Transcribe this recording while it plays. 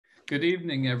Good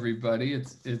evening, everybody.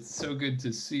 It's so good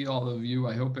to see all of you.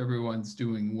 I hope everyone's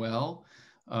doing well.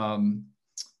 Um,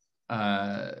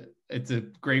 uh, it's a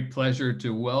great pleasure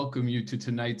to welcome you to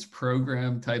tonight's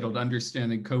program titled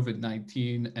Understanding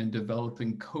COVID-19 and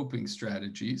Developing Coping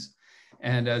Strategies.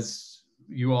 And as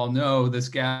you all know, this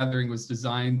gathering was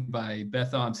designed by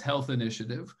Beth's Health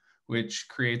Initiative, which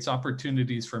creates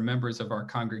opportunities for members of our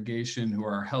congregation who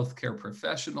are healthcare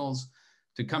professionals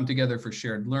to come together for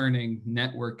shared learning,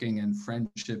 networking, and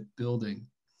friendship building.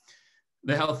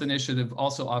 The Health Initiative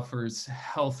also offers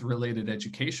health-related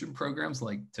education programs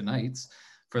like tonight's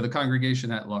for the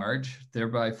congregation at large,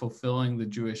 thereby fulfilling the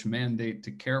Jewish mandate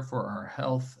to care for our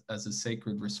health as a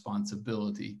sacred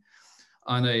responsibility.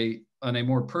 On a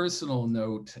more personal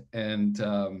note, and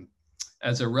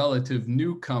as a relative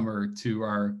newcomer to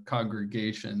our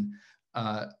congregation,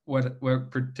 what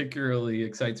particularly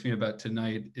excites me about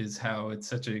tonight is how it's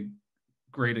such a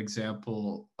great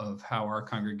example of how our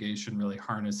congregation really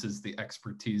harnesses the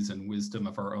expertise and wisdom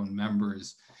of our own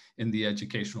members in the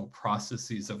educational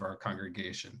processes of our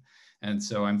congregation. And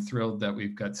so I'm thrilled that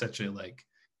we've got such a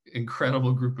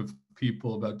incredible group of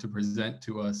people about to present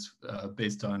to us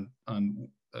based on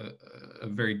a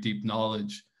very deep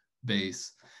knowledge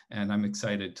base, and I'm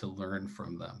excited to learn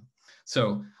from them.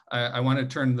 So I want to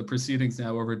turn the proceedings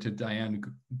now over to Diana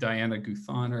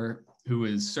Guthoner, who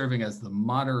is serving as the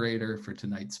moderator for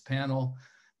tonight's panel.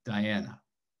 Diana.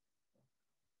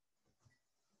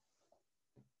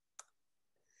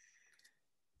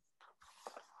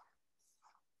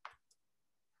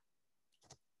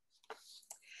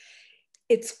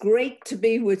 It's great to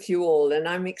be with you all, and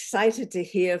I'm excited to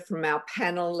hear from our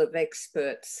panel of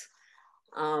experts.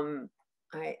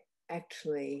 I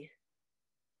actually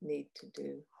need to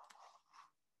do.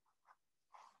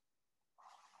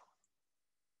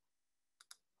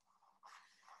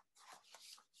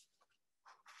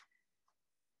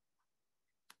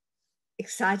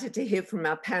 Excited to hear from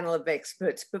our panel of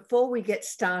experts. Before we get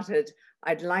started,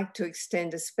 I'd like to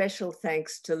extend a special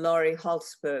thanks to Laurie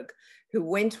Holzberg, who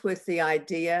went with the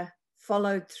idea,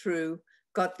 followed through,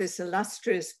 got this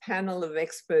illustrious panel of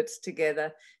experts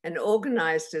together and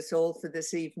organized us all for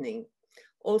this evening.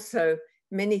 Also,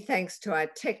 many thanks to our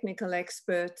technical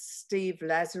experts, Steve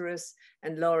Lazarus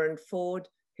and Lauren Ford,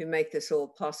 who make this all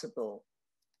possible.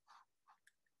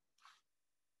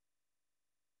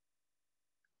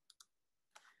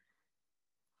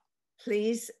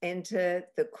 Please enter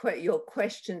your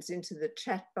questions into the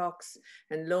chat box,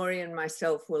 and Laurie and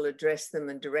myself will address them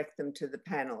and direct them to the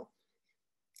panel.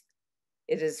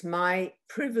 It is my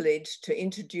privilege to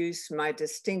introduce my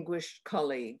distinguished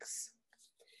colleagues.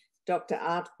 Dr.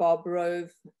 Art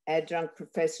Bobrove, Adjunct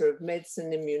Professor of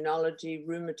Medicine, Immunology,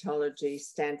 Rheumatology,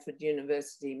 Stanford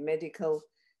University Medical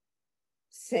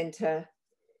Center.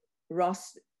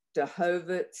 Ross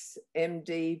DeHovitz,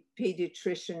 MD,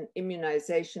 Pediatrician,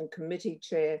 Immunization Committee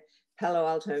Chair, Palo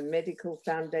Alto Medical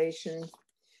Foundation.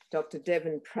 Dr.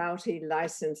 Devin Prouty,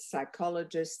 Licensed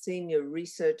Psychologist, Senior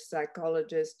Research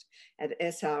Psychologist at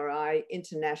SRI,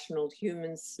 International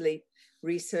Human Sleep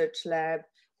Research Lab,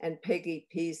 and Peggy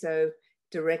Pizzo,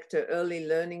 Director, Early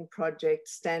Learning Project,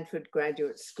 Stanford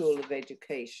Graduate School of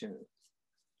Education.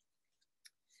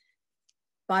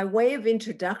 By way of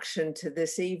introduction to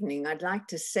this evening, I'd like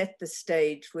to set the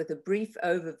stage with a brief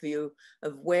overview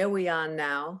of where we are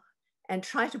now and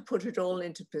try to put it all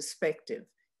into perspective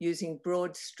using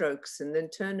broad strokes, and then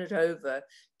turn it over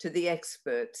to the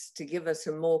experts to give us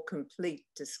a more complete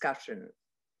discussion.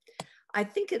 I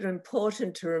think it's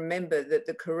important to remember that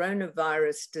the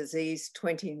coronavirus disease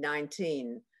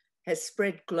 2019 has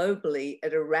spread globally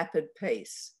at a rapid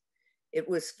pace. It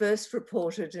was first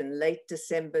reported in late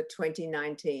December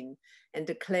 2019 and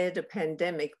declared a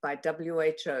pandemic by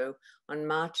WHO on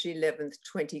March 11th,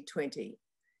 2020.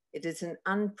 It is an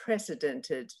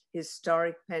unprecedented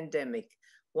historic pandemic,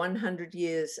 100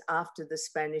 years after the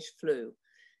Spanish flu,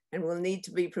 and will need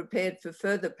to be prepared for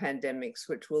further pandemics,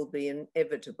 which will be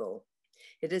inevitable.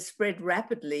 It has spread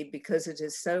rapidly because it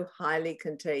is so highly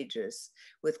contagious,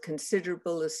 with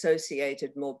considerable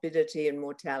associated morbidity and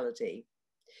mortality.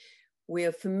 We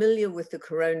are familiar with the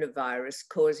coronavirus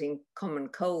causing common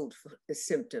cold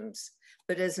symptoms,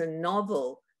 but as a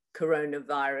novel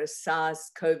coronavirus,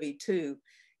 SARS-CoV-2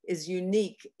 is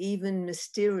unique, even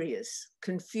mysterious,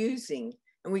 confusing,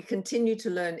 and we continue to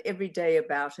learn every day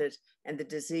about it and the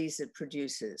disease it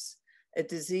produces. A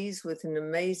disease with an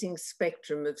amazing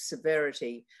spectrum of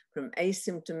severity, from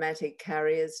asymptomatic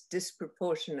carriers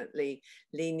disproportionately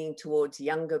leaning towards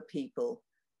younger people,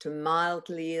 to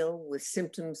mildly ill with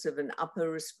symptoms of an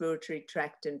upper respiratory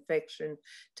tract infection,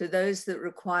 to those that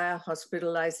require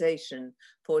hospitalization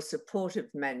for supportive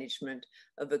management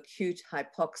of acute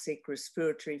hypoxic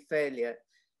respiratory failure,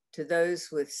 to those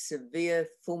with severe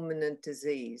fulminant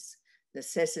disease,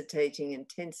 necessitating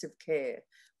intensive care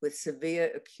with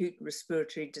severe acute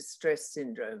respiratory distress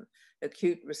syndrome,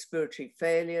 acute respiratory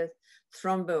failure,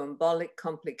 thromboembolic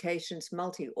complications,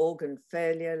 multi-organ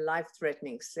failure,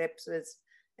 life-threatening sepsis,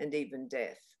 and even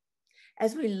death.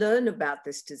 As we learn about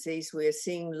this disease, we are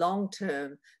seeing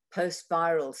long-term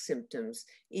post-viral symptoms,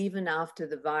 even after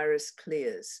the virus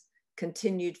clears,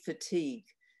 continued fatigue,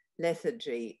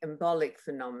 lethargy, embolic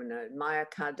phenomena,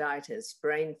 myocarditis,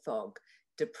 brain fog,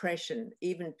 depression,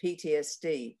 even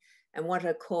PTSD, and what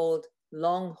are called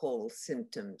long-haul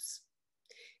symptoms.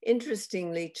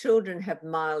 Interestingly, children have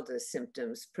milder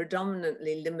symptoms,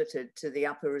 predominantly limited to the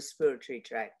upper respiratory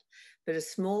tract, but a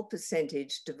small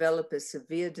percentage develop a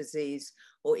severe disease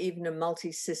or even a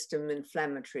multi-system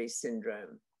inflammatory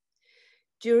syndrome.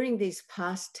 During these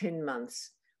past 10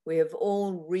 months, we have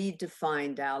all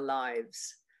redefined our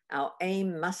lives. Our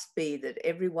aim must be that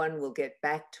everyone will get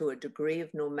back to a degree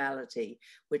of normality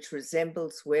which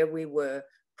resembles where we were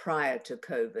prior to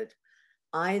COVID,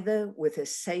 either with a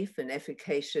safe and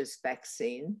efficacious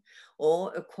vaccine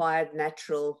or acquired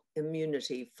natural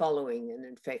immunity following an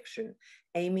infection,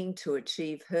 aiming to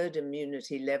achieve herd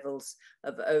immunity levels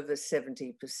of over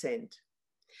 70%.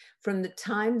 From the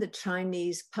time the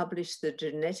Chinese published the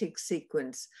genetic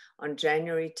sequence on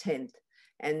January 10th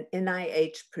and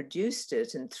NIH produced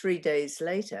it, and 3 days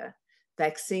later,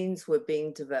 vaccines were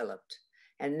being developed.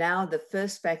 And now the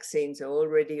first vaccines are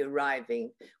already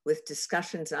arriving, with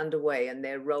discussions underway and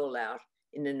their rollout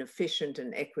in an efficient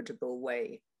and equitable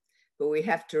way. But we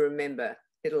have to remember,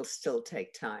 it'll still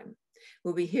take time.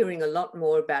 We'll be hearing a lot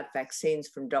more about vaccines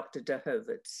from Dr. De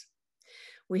Hovitz.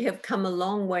 We have come a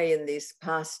long way in these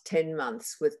past 10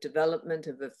 months with development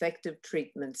of effective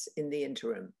treatments in the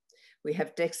interim. We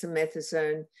have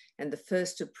dexamethasone and the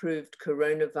first approved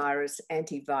coronavirus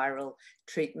antiviral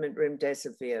treatment,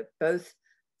 remdesivir, both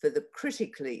for the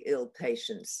critically ill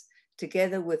patients,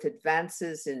 together with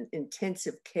advances in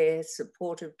intensive care,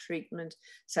 supportive treatment,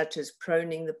 such as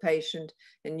proning the patient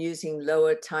and using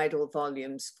lower tidal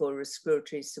volumes for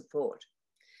respiratory support.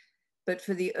 But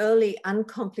for the early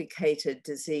uncomplicated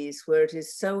disease, where it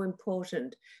is so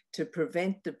important to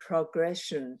prevent the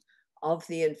progression of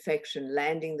the infection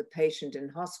landing the patient in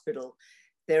hospital,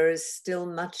 there is still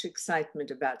much excitement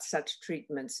about such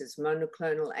treatments as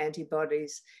monoclonal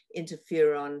antibodies,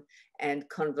 interferon, and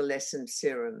convalescent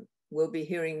serum. We'll be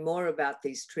hearing more about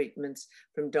these treatments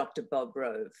from Dr. Bob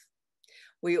Rove.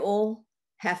 We all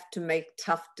have to make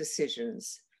tough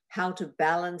decisions, how to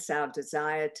balance our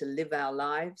desire to live our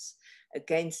lives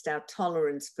against our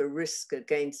tolerance for risk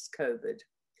against COVID.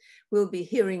 We'll be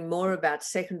hearing more about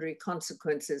secondary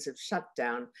consequences of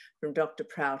shutdown from Dr.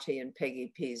 Prouty and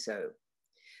Peggy Pizzo.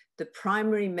 The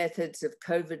primary methods of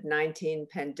COVID-19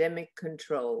 pandemic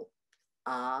control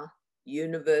are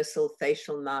universal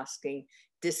facial masking,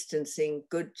 distancing,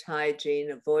 good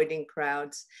hygiene, avoiding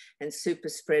crowds and super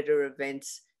spreader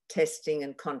events, testing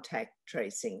and contact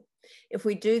tracing. If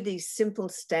we do these simple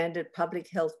standard public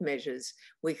health measures,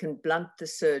 we can blunt the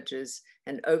surges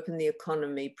and open the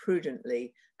economy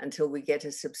prudently until we get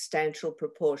a substantial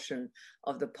proportion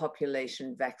of the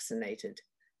population vaccinated.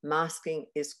 Masking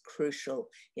is crucial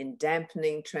in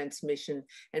dampening transmission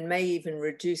and may even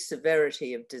reduce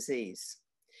severity of disease.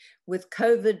 With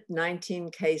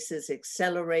COVID-19 cases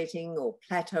accelerating or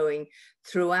plateauing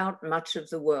throughout much of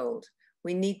the world,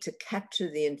 we need to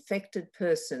capture the infected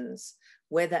persons,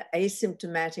 whether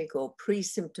asymptomatic or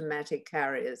pre-symptomatic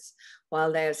carriers,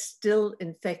 while they are still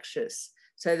infectious,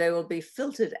 so they will be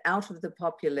filtered out of the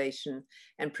population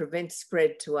and prevent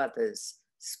spread to others,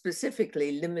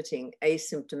 specifically limiting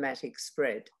asymptomatic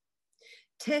spread.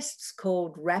 Tests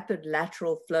called rapid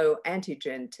lateral flow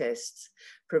antigen tests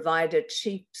provide a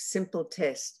cheap, simple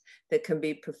test that can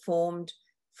be performed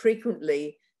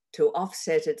frequently to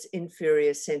offset its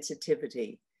inferior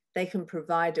sensitivity. They can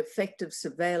provide effective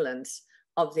surveillance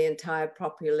of the entire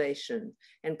population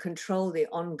and control the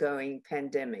ongoing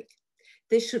pandemic.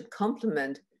 This should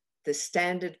complement the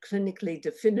standard clinically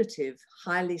definitive,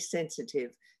 highly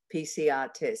sensitive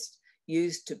PCR test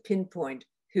used to pinpoint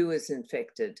who is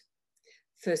infected.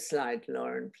 First slide,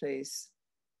 Lauren, please.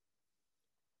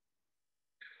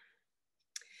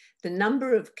 The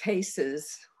number of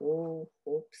cases,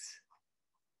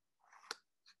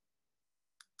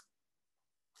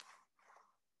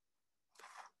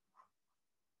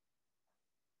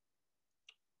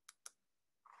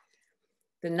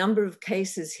 The number of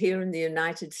cases here in the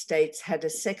United States had a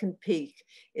second peak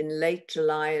in late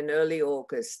July and early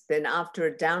August, then after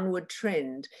a downward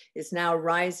trend is now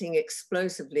rising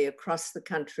explosively across the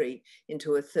country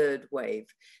into a third wave.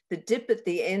 The dip at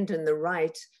the end and the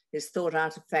right is thought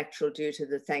artifactual due to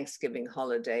the Thanksgiving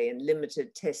holiday and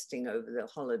limited testing over the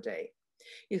holiday.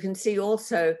 You can see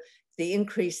also the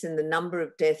increase in the number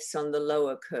of deaths on the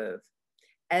lower curve.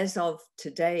 As of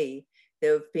today,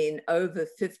 there have been over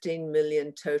 15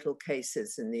 million total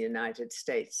cases in the United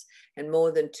States and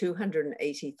more than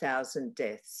 280,000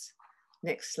 deaths.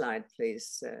 Next slide,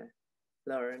 please,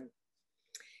 Lauren.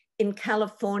 In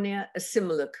California, a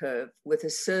similar curve with a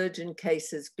surge in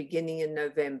cases beginning in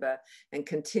November and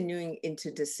continuing into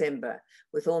December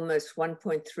with almost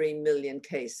 1.3 million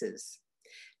cases.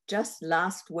 Just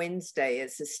last Wednesday,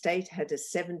 as the state had a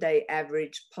 7-day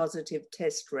average positive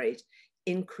test rate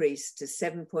increased to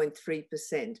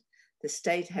 7.3%, the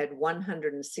state had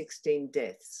 116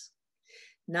 deaths.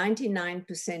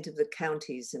 99% of the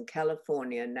counties in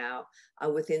California now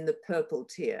are within the purple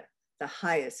tier, the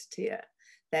highest tier.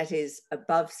 That is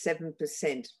above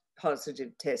 7%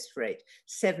 positive test rate,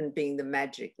 7 being the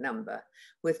magic number,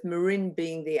 with Marin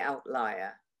being the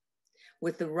outlier.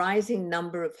 With the rising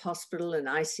number of hospital and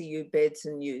ICU beds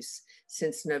in use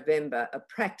since November, a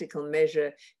practical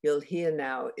measure you'll hear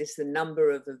now is the number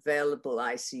of available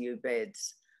ICU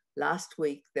beds. Last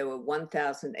week, there were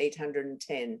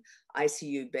 1,810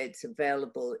 ICU beds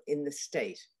available in the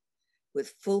state,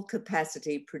 with full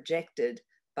capacity projected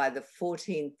by the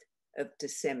 14th of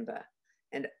December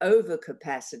and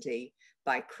overcapacity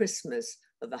by Christmas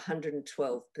of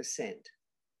 112%.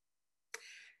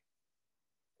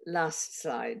 Last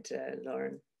slide,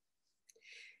 Lauren.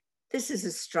 This is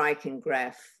a striking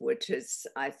graph, which is,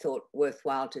 I thought,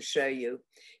 worthwhile to show you.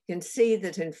 You can see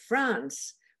that in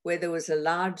France, where there was a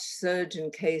large surge in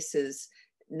cases,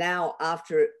 now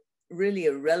after really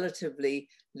a relatively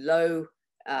low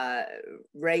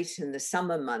rate in the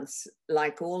summer months,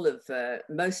 like all of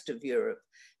most of Europe.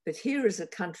 But here is a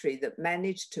country that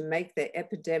managed to make their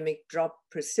epidemic drop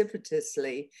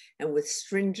precipitously and with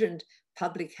stringent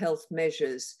public health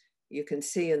measures, you can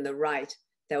see on the right,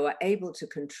 they were able to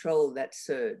control that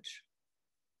surge.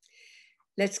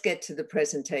 Let's get to the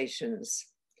presentations.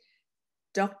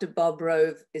 Dr. Bob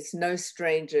Rove is no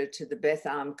stranger to the Beth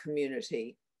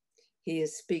community. He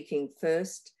is speaking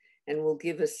first and will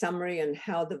give a summary on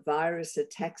how the virus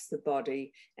attacks the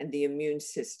body and the immune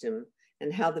system,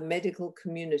 and how the medical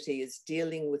community is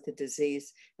dealing with the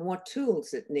disease and what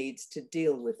tools it needs to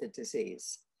deal with the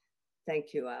disease.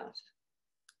 Thank you, Art.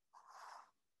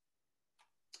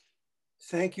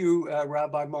 Thank you,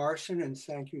 Rabbi Morrison, and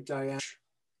thank you, Diana.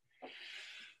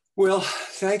 Well,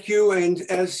 thank you. And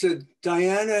as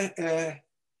Diana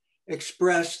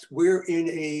expressed, we're in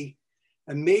a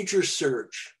major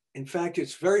surge. In fact,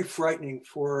 it's very frightening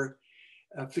for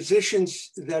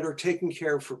physicians that are taking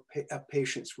care of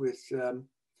patients with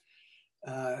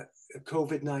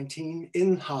COVID-19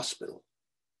 in hospital.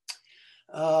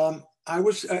 I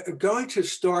was going to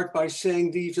start by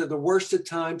saying these are the worst of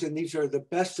times and these are the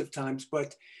best of times,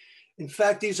 but in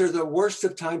fact, these are the worst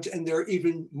of times and they're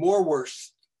even more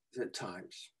worse than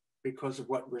times because of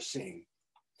what we're seeing.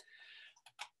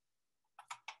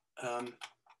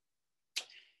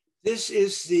 This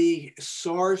is the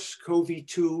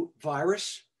SARS-CoV-2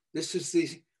 virus. This is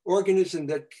the organism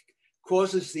that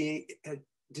causes the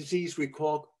disease we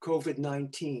call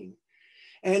COVID-19.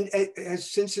 And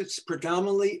since it's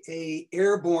predominantly an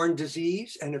airborne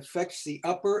disease and affects the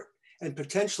upper and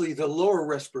potentially the lower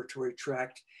respiratory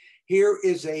tract, here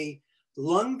is a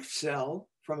lung cell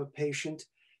from a patient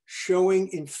showing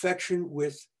infection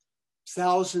with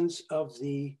thousands of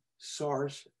the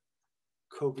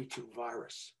SARS-CoV-2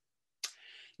 virus.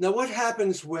 Now, what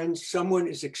happens when someone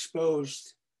is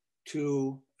exposed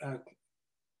to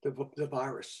the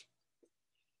virus?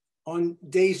 On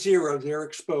day 0, they're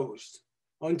exposed.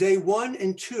 On day 1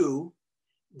 and 2,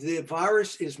 the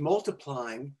virus is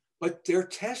multiplying, but their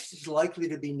test is likely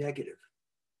to be negative.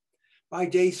 By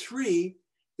day 3,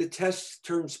 the test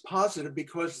turns positive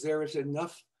because there is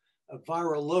enough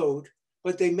viral load,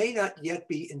 but they may not yet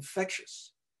be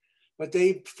infectious. But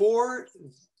day 4,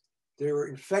 they're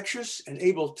infectious and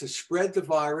able to spread the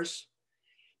virus.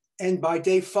 And by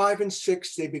day 5 and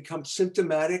 6, they become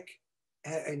symptomatic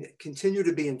and continue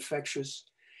to be infectious.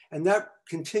 And that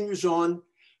continues on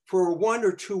for 1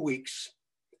 or 2 weeks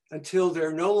until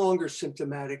they're no longer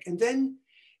symptomatic. And then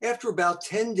after about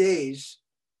 10 days,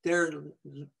 they're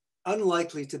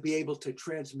unlikely to be able to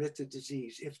transmit the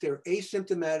disease if they're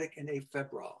asymptomatic and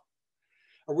afebrile.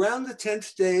 Around the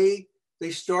 10th day,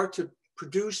 they start to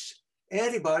produce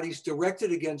antibodies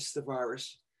directed against the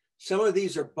virus. Some of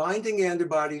these are binding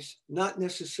antibodies, not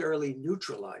necessarily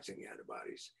neutralizing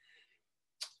antibodies.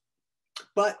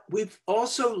 But we've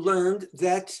also learned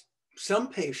that some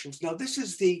patients, now this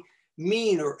is the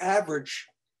mean or average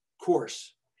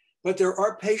course, but there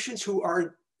are patients who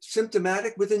are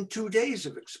symptomatic within 2 days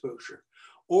of exposure,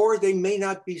 or they may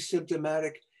not be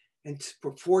symptomatic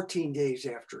for 14 days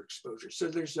after exposure. So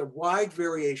there's a wide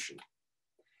variation.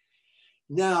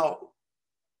 Now,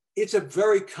 it's a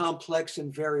very complex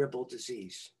and variable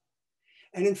disease.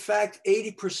 And in fact,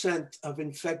 80% of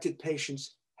infected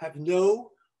patients have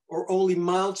no or only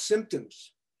mild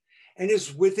symptoms. And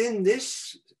it's within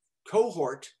this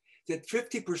cohort that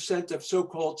 50% of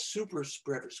so-called super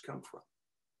spreaders come from.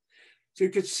 So you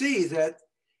could see that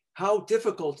how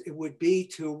difficult it would be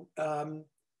to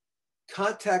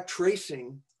contact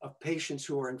tracing of patients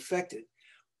who are infected,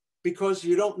 because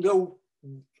you don't know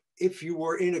if you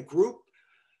were in a group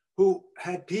who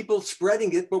had people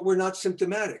spreading it but were not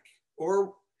symptomatic,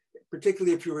 or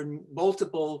particularly if you're in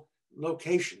multiple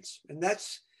locations. And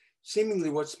that's seemingly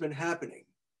what's been happening.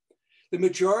 The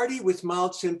majority with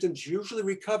mild symptoms usually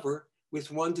recover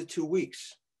with 1 to 2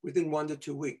 weeks, within 1 to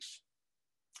 2 weeks.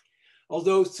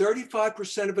 Although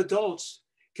 35% of adults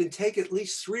can take at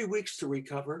least 3 weeks to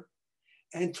recover,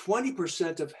 and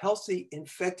 20% of healthy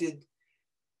infected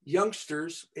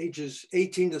youngsters ages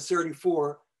 18 to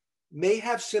 34 may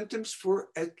have symptoms for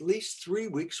at least 3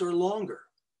 weeks or longer.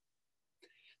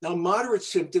 Now, moderate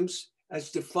symptoms,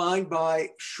 as defined by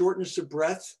shortness of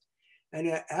breath and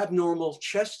an abnormal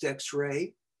chest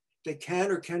X-ray, they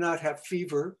can or cannot have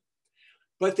fever,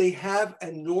 but they have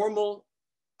a normal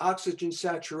oxygen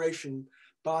saturation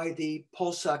by the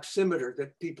pulse oximeter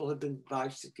that people have been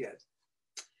advised to get.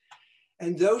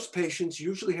 And those patients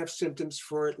usually have symptoms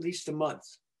for at least a month.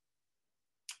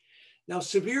 Now,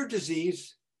 severe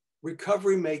disease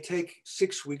recovery may take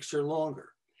 6 weeks or longer.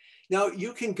 Now,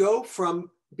 you can go from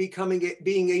being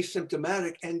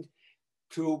asymptomatic and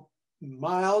to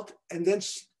mild, and then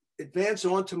advance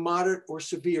on to moderate or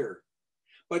severe.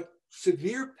 But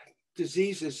severe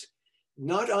disease is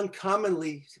not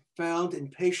uncommonly found in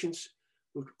patients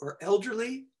who are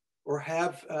elderly or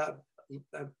have a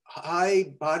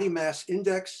high body mass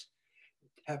index,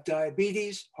 have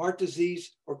diabetes, heart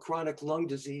disease, or chronic lung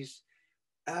disease,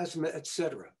 asthma,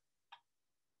 etc.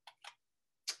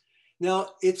 Now,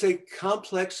 it's a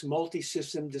complex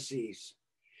multi-system disease.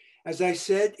 As I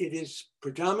said, it is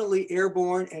predominantly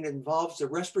airborne and involves the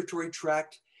respiratory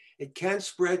tract. It can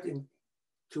spread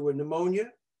into a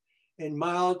pneumonia. In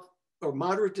mild or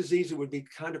moderate disease, it would be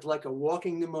kind of like a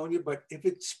walking pneumonia, but if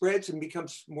it spreads and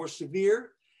becomes more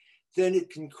severe, then it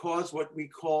can cause what we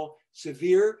call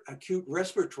severe acute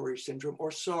respiratory syndrome,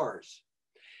 or SARS,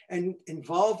 and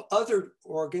involve other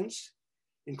organs,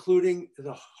 including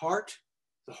the heart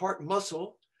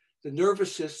muscle, the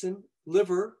nervous system,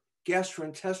 liver,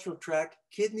 gastrointestinal tract,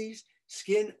 kidneys,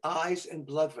 skin, eyes, and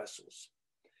blood vessels.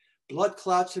 Blood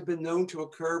clots have been known to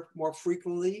occur more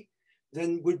frequently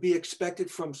than would be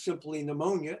expected from simply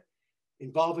pneumonia,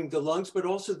 involving the lungs, but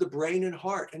also the brain and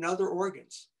heart and other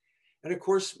organs. And of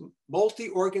course,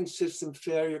 multi-organ system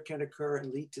failure can occur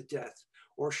and lead to death,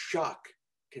 or shock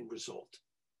can result.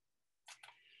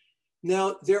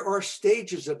 Now, there are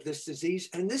stages of this disease,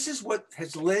 and this is what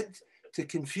has led to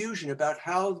confusion about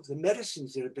how the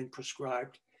medicines that have been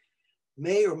prescribed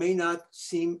may or may not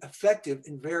seem effective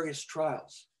in various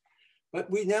trials. But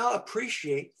we now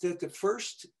appreciate that the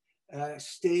first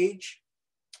stage,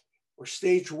 or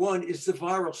stage 1, is the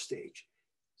viral stage.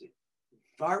 The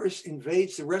virus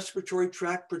invades the respiratory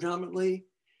tract predominantly,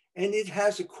 and it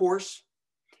has a course,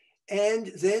 and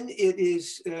then it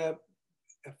is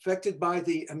affected by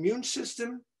the immune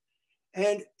system,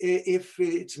 and if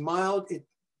it's mild, it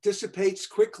dissipates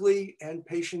quickly and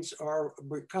patients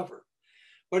recover.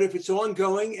 But if it's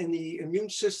ongoing and the immune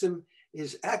system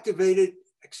is activated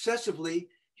excessively,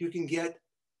 you can get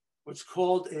what's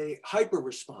called a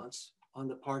hyperresponse on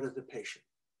the part of the patient.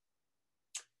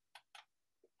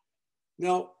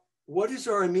 Now, what is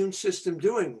our immune system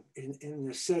doing in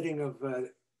the setting of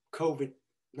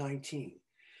COVID-19?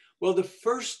 Well, the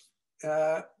first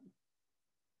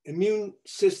immune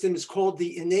system is called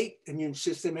the innate immune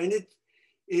system, and it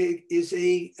is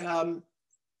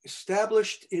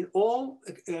established in all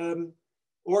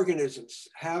organisms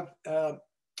have an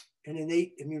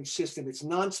innate immune system. It's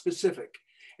non-specific,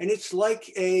 and it's like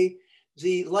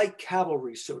the light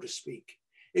cavalry, so to speak.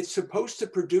 It's supposed to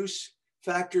produce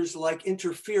factors like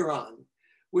interferon,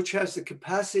 which has the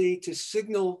capacity to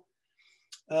signal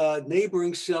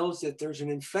neighboring cells that there's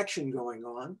an infection going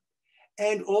on,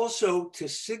 and also to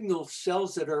signal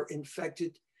cells that are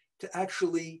infected to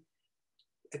actually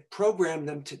program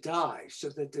them to die so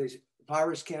that the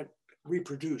virus can't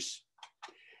reproduce.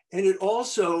 And it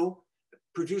also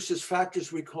produces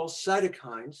factors we call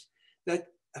cytokines that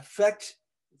affect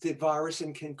the virus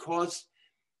and can cause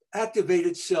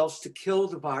activated cells to kill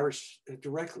the virus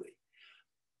directly.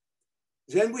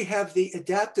 Then we have the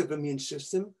adaptive immune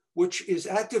system, which is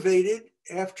activated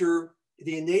after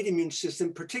the innate immune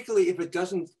system, particularly if it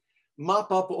doesn't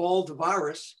mop up all the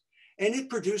virus, and it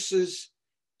produces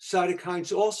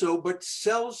cytokines also, but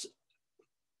cells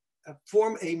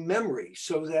form a memory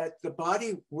so that the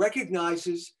body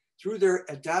recognizes through their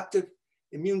adaptive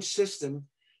immune system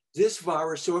this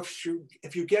virus. So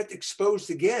if you get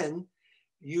exposed again,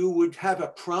 you would have a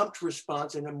prompt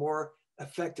response and a more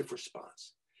effective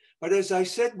response. But as I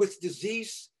said, with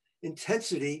disease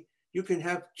intensity, you can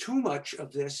have too much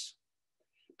of this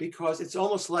because it's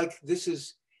almost like this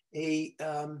is a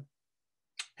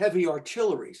heavy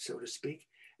artillery, so to speak,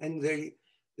 and the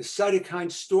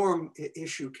cytokine storm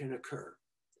issue can occur.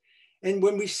 And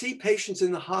when we see patients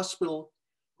in the hospital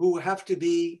who have to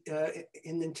be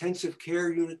in the intensive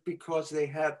care unit because they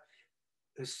have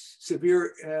a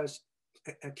severe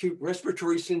acute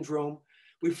respiratory syndrome,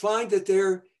 we find that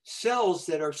their cells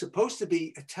that are supposed to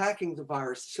be attacking the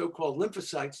virus, so-called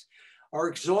lymphocytes, are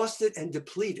exhausted and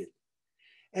depleted.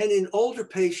 And in older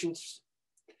patients,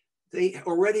 they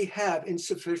already have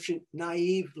insufficient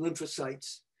naive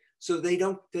lymphocytes, so they're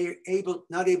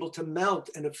not able to mount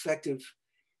an effective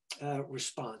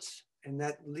response, and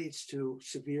that leads to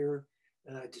severe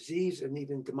disease and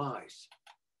even demise.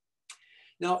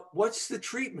 Now, what's the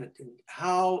treatment and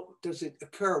how does it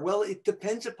occur? Well, it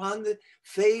depends upon the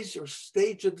phase or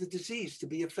stage of the disease to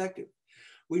be effective.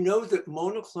 We know that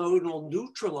monoclonal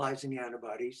neutralizing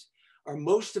antibodies are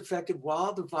most effective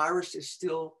while the virus is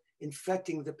still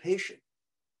infecting the patient,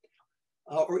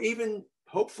 or even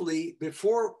hopefully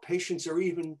before patients are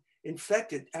even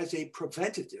infected as a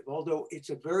preventative, although it's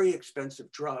a very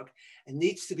expensive drug and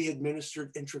needs to be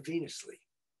administered intravenously.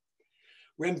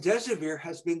 Remdesivir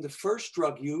has been the first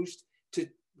drug used to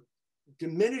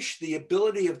diminish the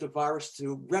ability of the virus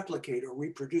to replicate or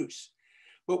reproduce.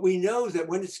 But we know that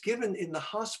when it's given in the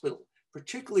hospital,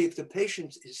 particularly if the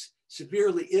patient is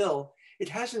severely ill, it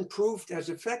hasn't proved as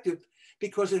effective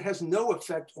because it has no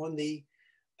effect on the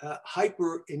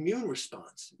hyperimmune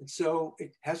response. And so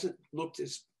it hasn't looked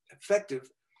as effective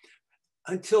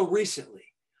until recently,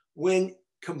 when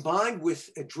combined with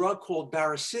a drug called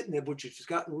baricitinib, which has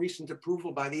gotten recent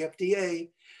approval by the FDA,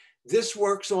 this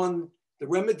works on the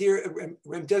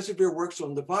remdesivir works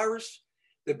on the virus,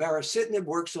 the baricitinib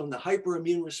works on the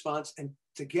hyperimmune response, and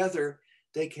together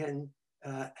they can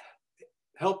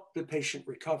help the patient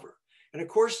recover. And of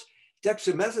course,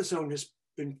 dexamethasone has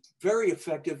been very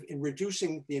effective in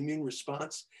reducing the immune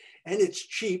response, and it's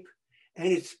cheap,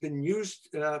 and it's been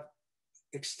used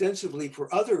extensively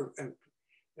for other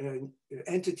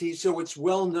entities, so it's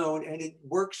well known, and it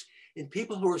works in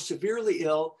people who are severely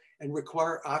ill and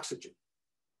require oxygen.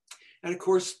 And of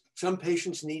course, some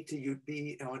patients need to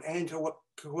be on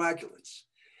anticoagulants.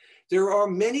 There are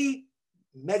many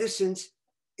medicines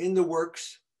in the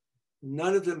works.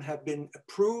 None of them have been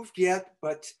approved yet,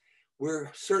 but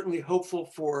we're certainly hopeful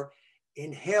for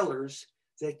inhalers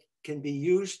that can be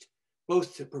used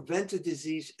both to prevent the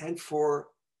disease and for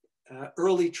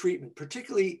early treatment,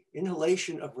 particularly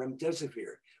inhalation of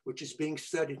remdesivir, which is being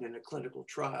studied in a clinical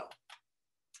trial.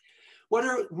 What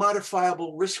are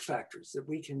modifiable risk factors that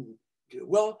we can do?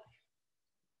 Well,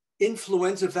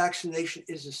 influenza vaccination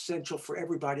is essential for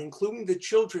everybody, including the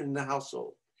children in the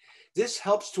household. This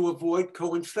helps to avoid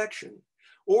co-infection.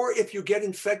 Or if you get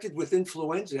infected with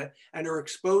influenza and are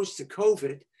exposed to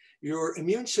COVID, your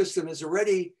immune system is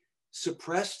already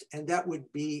suppressed, and that would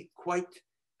be quite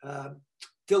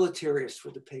deleterious for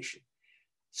the patient.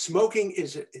 Smoking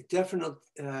is a definite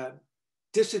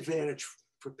disadvantage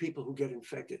for people who get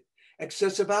infected.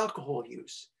 Excessive alcohol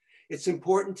use. It's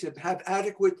important to have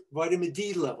adequate vitamin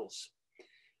D levels,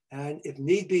 and if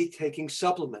need be, taking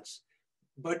supplements.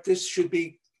 But this should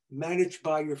be managed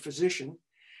by your physician.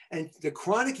 And the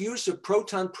chronic use of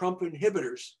proton pump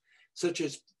inhibitors, such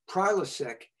as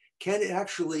Prilosec, can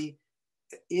actually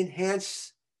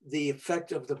enhance the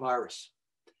effect of the virus.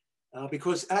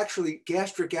 Because actually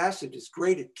gastric acid is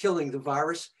great at killing the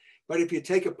virus, but if you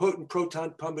take a potent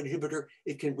proton pump inhibitor,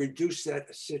 it can reduce that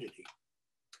acidity.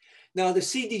 Now the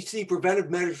CDC preventive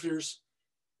measures,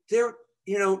 they're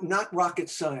not rocket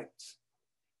science.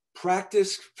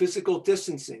 Practice physical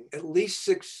distancing, at least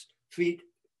 6 feet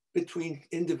between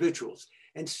individuals,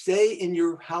 and stay in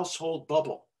your household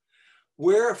bubble.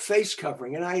 Wear a face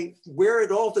covering, and I wear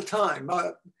it all the time.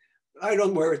 I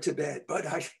don't wear it to bed, but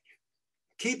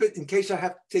keep it in case I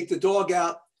have to take the dog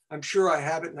out. I'm sure I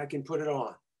have it and I can put it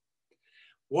on.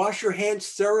 Wash your hands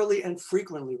thoroughly and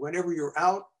frequently whenever you're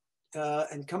out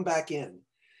and come back in.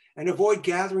 And avoid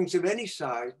gatherings of any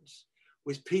size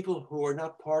with people who are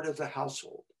not part of the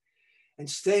household. And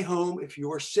stay home if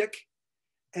you are sick,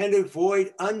 and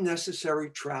avoid unnecessary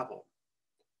travel.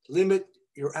 Limit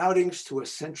your outings to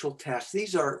essential tasks.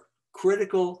 These are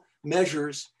critical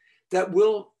measures that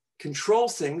will control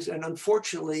things, and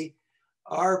unfortunately,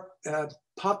 our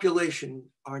population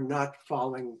are not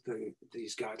following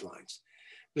these guidelines.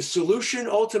 The solution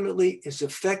ultimately is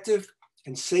effective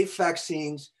and safe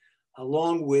vaccines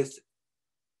along with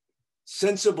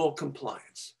sensible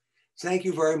compliance. Thank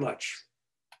you very much.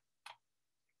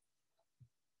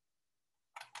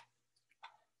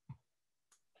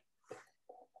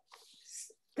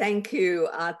 Thank you,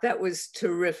 Art. That was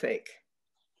terrific.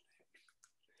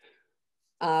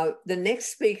 The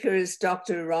next speaker is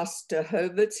Dr. Ross de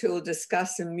Hovitz, who will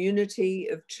discuss immunity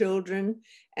of children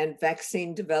and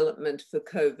vaccine development for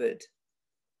COVID.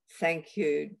 Thank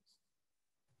you,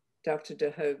 Dr.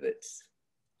 de Hovitz.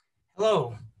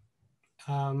 Hello.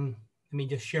 Let me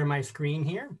just share my screen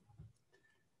here.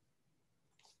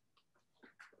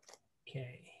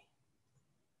 Okay.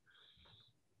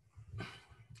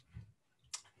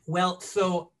 Well,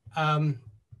 so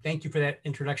thank you for that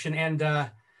introduction. And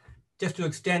just to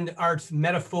extend Art's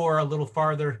metaphor a little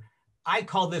farther, I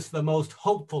call this the most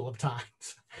hopeful of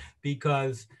times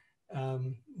because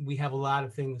we have a lot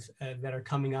of things that are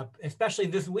coming up, especially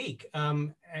this week.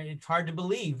 It's hard to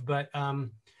believe, but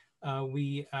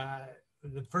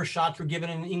the first shots were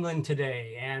given in England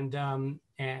today, and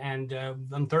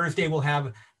on Thursday we'll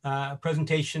have a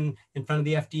presentation in front of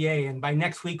the FDA, and by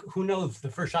next week, who knows, the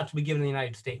first shots will be given in the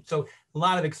United States. So a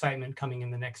lot of excitement coming in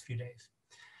the next few days.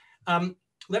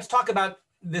 Let's talk about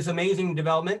this amazing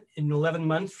development in 11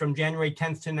 months from January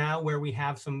 10th to now, where we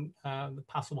have some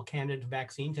possible candidate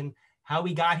vaccines and how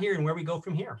we got here and where we go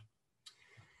from here.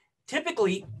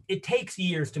 Typically, it takes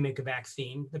years to make a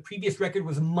vaccine. The previous record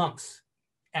was months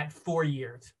at 4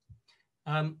 years.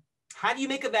 How do you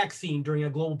make a vaccine during a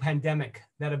global pandemic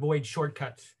that avoids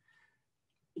shortcuts?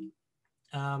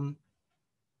 Hold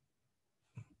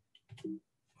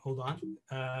on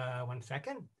 1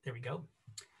 second. There we go.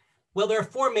 Well, there are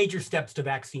 4 major steps to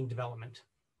vaccine development.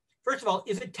 First of all,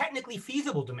 is it technically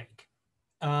feasible to make?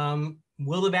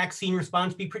 Will the vaccine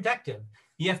response be protective?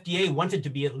 The FDA wants it to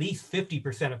be at least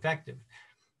 50% effective.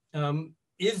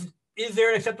 Is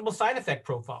there an acceptable side effect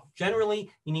profile? Generally,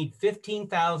 you need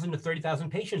 15,000 to 30,000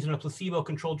 patients in a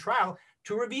placebo-controlled trial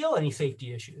to reveal any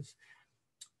safety issues.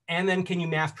 And then can you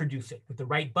mass produce it with the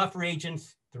right buffer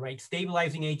agents, the right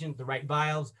stabilizing agent, the right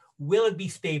vials? Will it be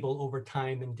stable over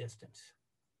time and distance?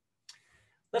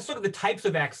 Let's look at the types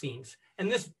of vaccines. And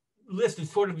this list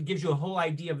is sort of gives you a whole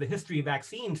idea of the history of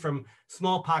vaccines from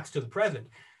smallpox to the present.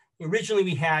 Originally,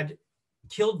 we had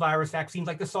killed virus vaccines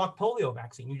like the Salk polio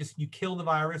vaccine. You kill the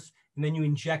virus and then you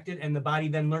inject it, and the body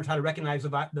then learns how to recognize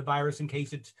the virus in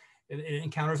case it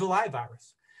encounters a live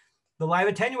virus. The live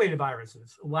attenuated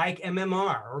viruses like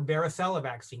MMR or varicella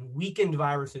vaccine, weakened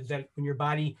viruses that when your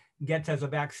body gets as a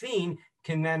vaccine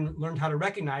can then learn how to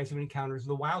recognize if it encounters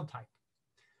the wild type.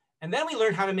 And then we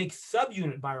learned how to make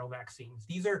subunit viral vaccines.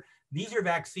 These are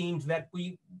vaccines that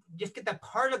we just get that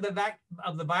part of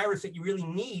the virus that you really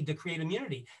need to create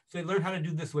immunity. So they learned how to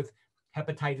do this with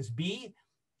hepatitis B,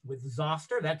 with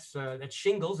zoster, that's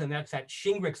shingles, and that's that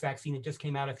Shingrix vaccine that just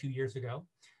came out a few years ago.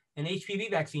 And HPV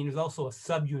vaccine is also a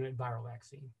subunit viral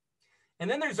vaccine. And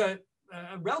then there's a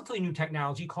relatively new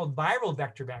technology called viral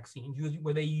vector vaccines,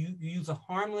 where they use a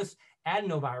harmless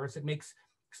adenovirus that makes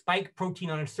spike protein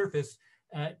on its surface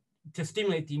to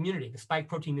stimulate the immunity. The spike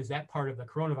protein is that part of the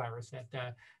coronavirus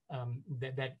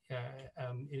that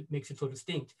it makes it so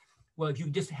distinct. Well, if you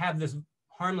just have this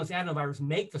harmless adenovirus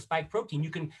make the spike protein, you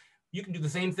can do the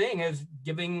same thing as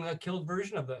giving a killed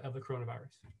version of the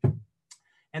coronavirus.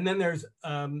 And then there's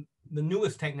the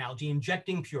newest technology,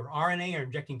 injecting pure RNA or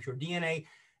injecting pure DNA,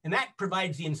 and that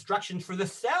provides the instructions for the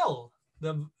cell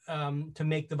to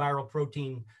make the viral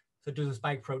protein, such as a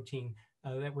spike protein,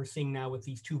 that we're seeing now with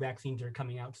these 2 vaccines that are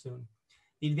coming out soon.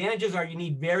 The advantages are you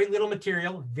need very little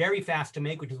material, very fast to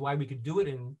make, which is why we could do it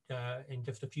in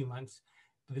just a few months.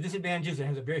 But the disadvantage is it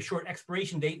has a very short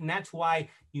expiration date, and that's why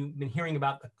you've been hearing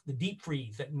about the deep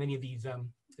freeze that many of these, at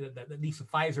least the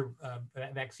Pfizer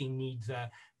vaccine needs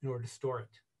in order to store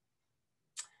it.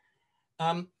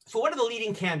 So what are the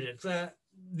leading candidates?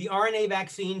 The RNA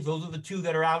vaccines, those are the 2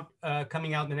 that are out,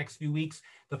 coming out in the next few weeks.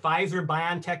 The Pfizer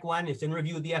BioNTech one is in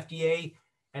review with the FDA.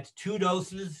 That's 2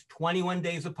 doses, 21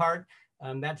 days apart.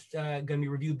 That's going to be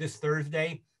reviewed this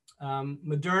Thursday.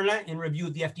 Moderna in review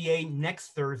with the FDA next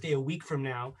Thursday, a week from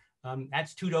now.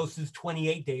 That's 2 doses,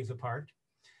 28 days apart.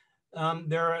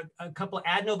 There are a couple of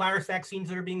adenovirus vaccines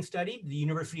that are being studied. The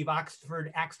University of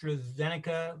Oxford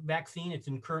AstraZeneca vaccine, it's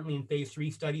currently in phase 3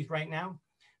 studies right now.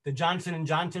 The Johnson &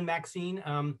 Johnson vaccine,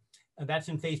 that's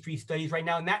in phase 3 studies right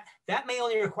now. And that may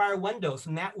only require 1 dose,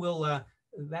 and that will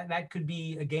that could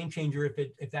be a game changer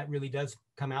if that really does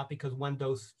come out, because 1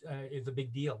 dose is a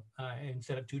big deal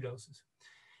instead of 2 doses.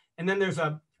 And then there's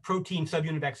a protein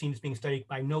subunit vaccine that's being studied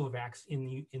by Novavax in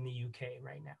the UK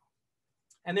right now.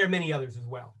 And there are many others as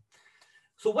well.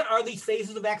 So what are these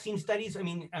phases of vaccine studies? I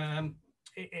mean,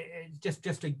 just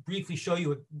to briefly show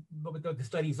you what the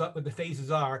studies, what the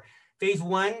phases are. Phase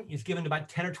 1 is given to about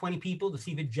 10 or 20 people to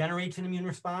see if it generates an immune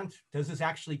response. Does this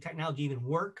technology even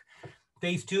work?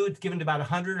 Phase 2, it's given to about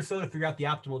 100 or so to figure out the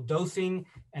optimal dosing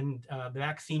and the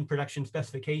vaccine production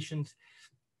specifications.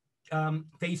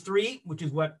 Phase 3, which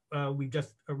is what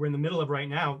we're in the middle of right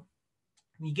now,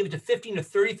 you give it to 15 to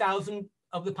 30,000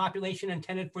 of the population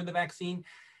intended for the vaccine.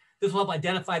 This will help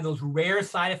identify those rare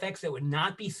side effects that would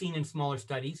not be seen in smaller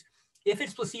studies. If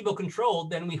it's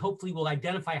placebo-controlled, then we hopefully will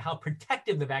identify how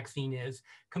protective the vaccine is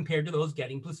compared to those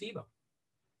getting placebo.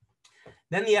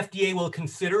 Then the FDA will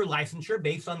consider licensure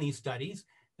based on these studies,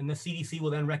 and the CDC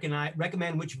will then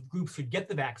recommend which groups should get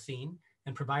the vaccine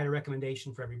and provide a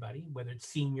recommendation for everybody, whether it's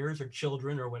seniors or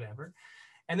children or whatever.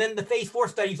 And then the phase 4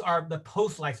 studies are the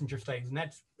post-licensure studies, and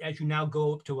that's as you now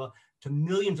go up to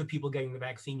millions of people getting the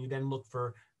vaccine, you then look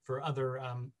for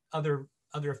other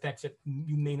effects that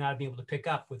you may not be able to pick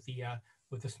up with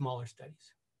the smaller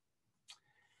studies.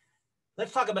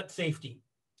 Let's talk about safety.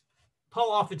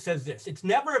 Paul often says this: it's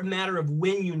never a matter of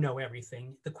when you know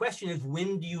everything. The question is,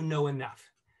 when do you know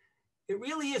enough? It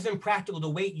really is impractical to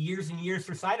wait years and years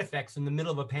for side effects in the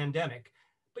middle of a pandemic,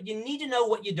 but you need to know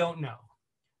what you don't know.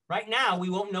 Right now, we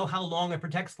won't know how long it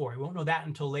protects for. We won't know that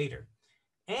until later.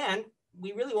 And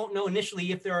we really won't know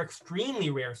initially if there are extremely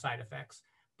rare side effects,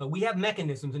 but we have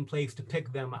mechanisms in place to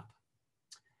pick them up.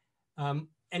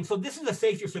 And so this is a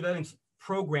safety surveillance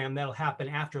program that'll happen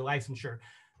after licensure.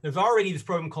 There's already this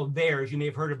program called VAERS. You may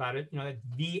have heard about it.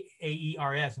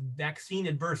 VAERS, Vaccine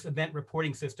Adverse Event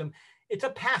Reporting System. It's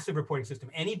a passive reporting system.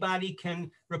 Anybody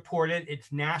can report it.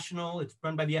 It's national. It's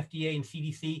run by the FDA and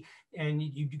CDC, and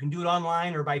you can do it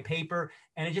online or by paper.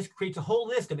 And it just creates a whole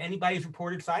list of anybody's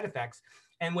reported side effects.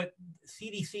 And what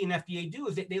CDC and FDA do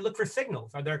is they look for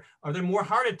signals. Are there more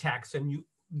heart attacks than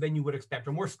you would expect,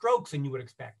 or more strokes than you would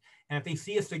expect? And if they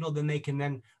see a signal, then they can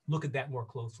then look at that more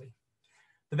closely.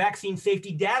 The Vaccine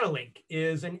Safety Data Link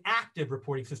is an active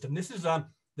reporting system. This is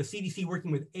the CDC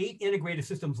working with 8 integrated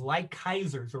systems like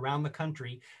Kaiser's around the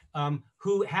country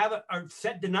who have a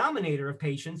set denominator of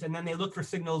patients, and then they look for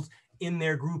signals in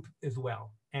their group as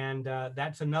well. And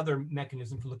that's another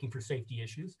mechanism for looking for safety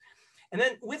issues. And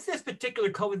then with this particular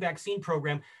COVID vaccine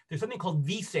program, there's something called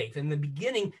vSafe. In the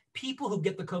beginning, people who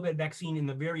get the COVID vaccine in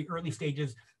the very early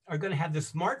stages are going to have the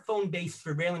smartphone-based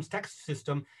surveillance text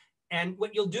system. And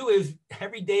what you'll do is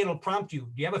every day it'll prompt you,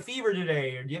 do you have a fever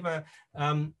today? Or do you have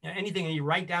anything? And you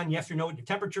write down yes or no what your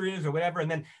temperature is or whatever. And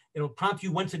then it'll prompt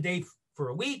you once a day for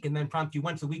a week, and then prompt you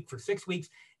once a week for 6 weeks.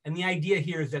 And the idea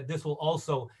here is that this will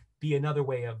also be another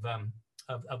way of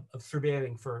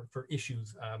surveilling for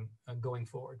issues going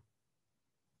forward.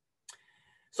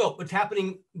 So what's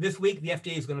happening this week, the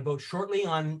FDA is going to vote shortly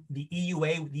on the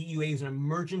EUA. The EUA is an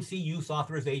emergency use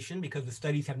authorization because the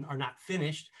studies are not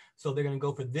finished. So they're going to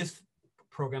go for this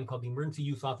program called the emergency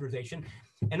use authorization.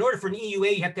 In order for an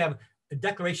EUA, you have to have a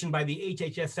declaration by the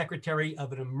HHS secretary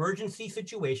of an emergency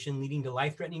situation leading to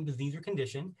life-threatening disease or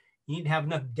condition. You need to have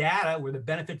enough data where the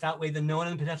benefits outweigh the known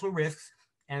and potential risks,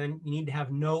 and you need to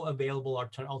have no available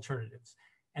alternatives.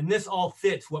 And this all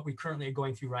fits what we currently are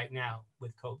going through right now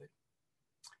with COVID.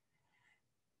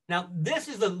 Now, this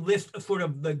is a list of sort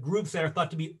of the groups that are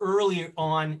thought to be early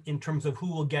on in terms of who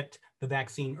will get the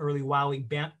vaccine early while we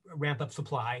ramp up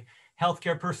supply.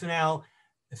 Healthcare personnel,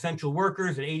 essential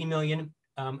workers at 80 million,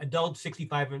 adults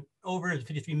 65 and over at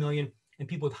 53 million, and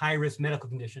people with high-risk medical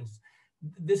conditions.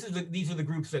 These are the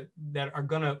groups that are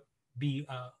going to be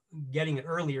getting it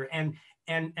earlier. And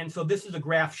so this is a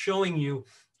graph showing you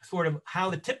sort of how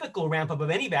the typical ramp up of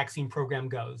any vaccine program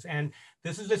goes. And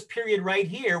this is this period right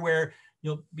here where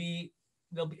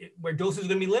where doses are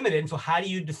going to be limited. And so how do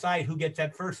you decide who gets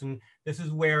that first? And this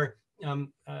is where the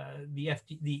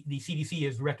CDC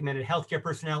has recommended healthcare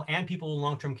personnel and people in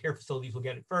long-term care facilities will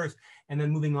get it first, and then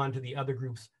moving on to the other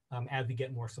groups as we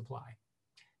get more supply.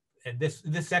 At this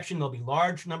section, there'll be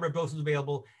large number of doses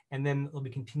available, and then there'll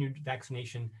be continued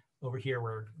vaccination over here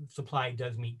where supply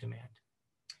does meet demand.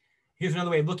 Here's another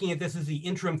way of looking at this: is the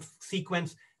interim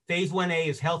sequence. Phase 1A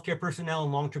is healthcare personnel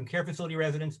and long-term care facility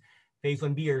residents. Phase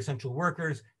 1B are essential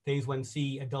workers. Phase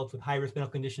 1C, adults with high-risk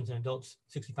medical conditions and adults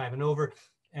 65 and over.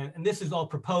 And this is all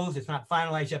proposed. It's not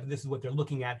finalized yet, but this is what they're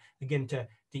looking at, again, to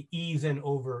ease in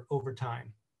over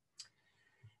time.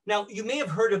 Now, you may have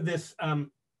heard of this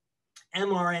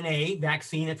mRNA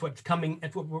vaccine. That's what's coming.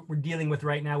 That's what we're dealing with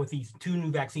right now with these two new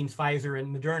vaccines, Pfizer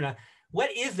and Moderna.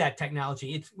 What is that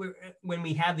technology? It's when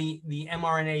we have the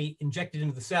mRNA injected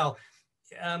into the cell.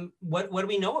 What do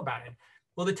we know about it?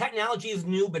 Well, the technology is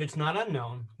new, but it's not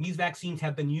unknown. These vaccines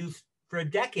have been used for a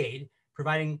decade,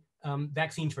 providing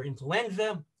vaccines for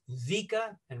influenza,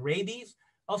 Zika, and rabies.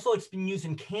 Also, it's been used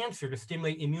in cancer to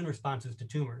stimulate immune responses to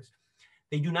tumors.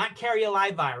 They do not carry a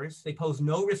live virus. They pose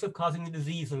no risk of causing the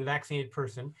disease in the vaccinated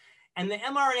person. And the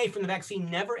mRNA from the vaccine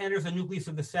never enters the nucleus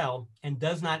of the cell and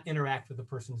does not interact with the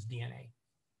person's DNA.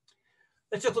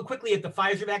 Let's just look quickly at the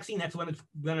Pfizer vaccine. That's the one that's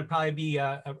going to probably be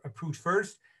approved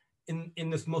first. In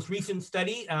this most recent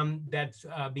study that's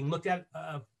being looked at,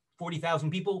 40,000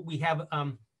 people, we have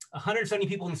 170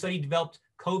 people in the study developed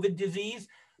COVID disease.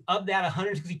 Of that,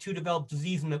 162 developed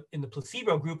disease in the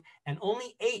placebo group and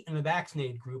only 8 in the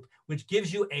vaccinated group, which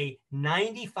gives you a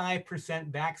 95%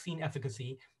 vaccine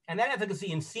efficacy. And that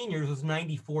efficacy in seniors was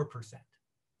 94%.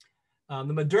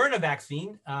 The Moderna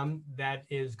vaccine that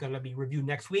is going to be reviewed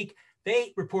next week,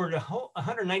 they reported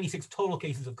 196 total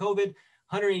cases of COVID,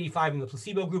 185 in the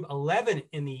placebo group, 11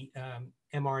 in the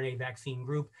mRNA vaccine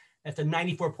group. That's a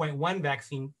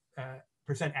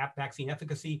 94.1% vaccine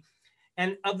efficacy.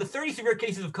 And of the 30 severe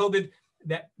cases of COVID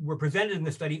that were presented in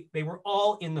the study, they were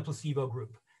all in the placebo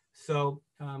group. So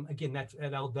again, that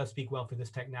does speak well for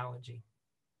this technology.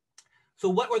 So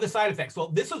what were the side effects? Well,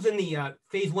 this was in the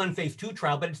phase 1, phase 2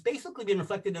 trial, but it's basically been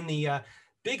reflected in the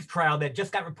big trial that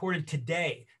just got reported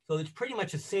today. So it's pretty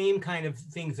much the same kind of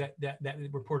things that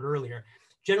reported earlier.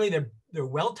 Generally, they're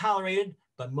well tolerated,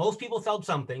 but most people felt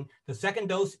something. The second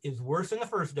dose is worse than the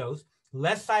first dose,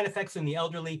 less side effects in the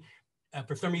elderly.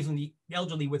 For some reason, the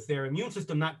elderly with their immune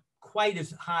system not quite as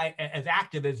high, as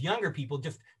active as younger people,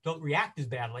 just don't react as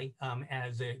badly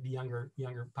as the younger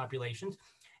populations.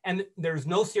 And there's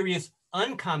no serious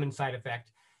uncommon side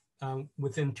effect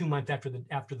within 2 months after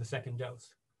the second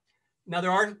dose. Now,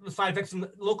 there are side effects,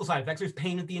 local side effects. There's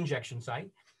pain at the injection site.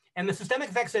 And the systemic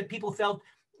effects that people felt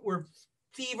were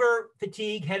fever,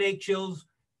 fatigue, headache, chills.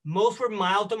 Most were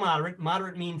mild to moderate.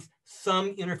 Moderate means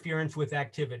some interference with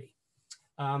activity.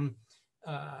 And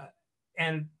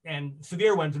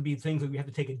severe ones would be things that we have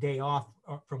to take a day off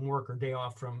from work or day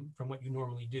off from what you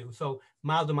normally do. So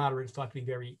mild to moderate is thought to be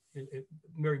very,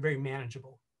 very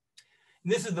manageable.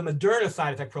 And this is the Moderna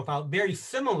side effect profile, very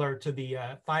similar to the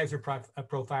Pfizer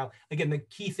profile. Again, the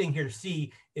key thing here to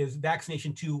see is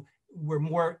vaccination 2 were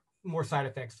more side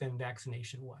effects than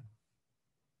vaccination 1.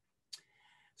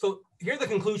 So here are the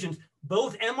conclusions.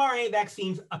 Both mRNA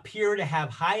vaccines appear to have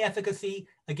high efficacy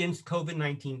against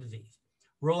COVID-19 disease.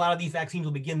 Rollout of these vaccines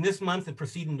will begin this month and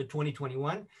proceed into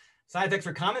 2021. Side effects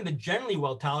are common, but generally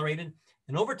well tolerated.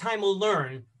 And over time, we'll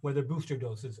learn whether booster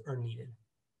doses are needed.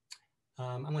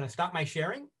 I'm going to stop my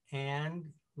sharing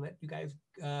and let you guys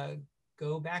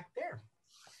go back there.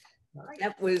 All right.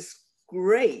 That was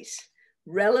great,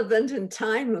 relevant and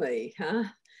timely, huh?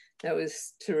 That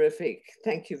was terrific.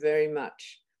 Thank you very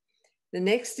much. The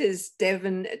next is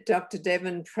Dr.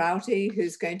 Devon Prouty,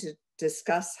 who's going to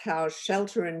discuss how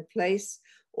shelter-in-place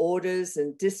orders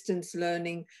and distance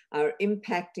learning are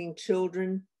impacting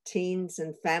children, teens,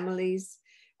 and families,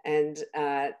 and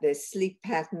their sleep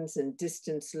patterns and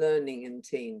distance learning in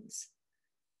teens.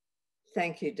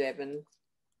 Thank you, Devon.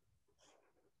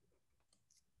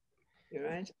 You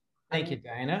right? Thank you,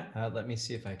 Diana. Let me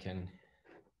see if I can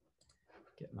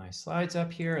get my slides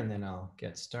up here and then I'll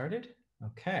get started.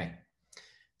 Okay.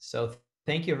 So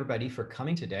thank you everybody for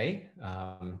coming today.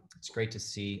 It's great to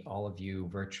see all of you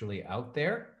virtually out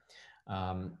there.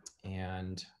 And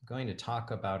I'm going to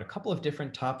talk about a couple of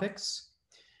different topics.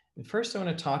 And first, I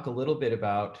want to talk a little bit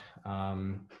about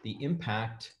the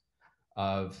impact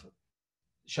of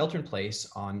shelter in place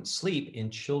on sleep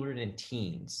in children and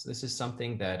teens. This is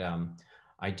something that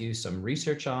I do some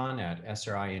research on at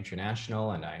SRI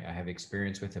International, and I have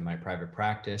experience with in my private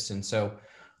practice. And so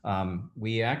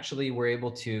we actually were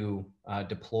able to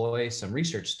deploy some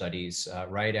research studies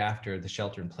right after the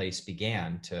shelter in place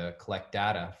began to collect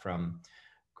data from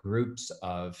groups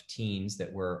of teens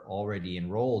that were already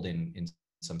enrolled in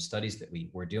some studies that we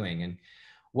were doing. And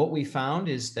what we found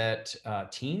is that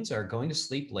teens are going to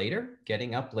sleep later,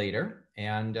 getting up later,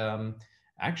 and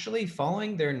actually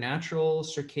following their natural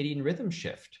circadian rhythm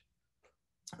shift.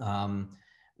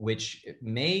 which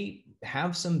may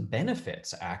have some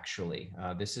benefits, actually.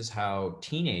 This is how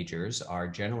teenagers are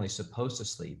generally supposed to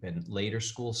sleep, and later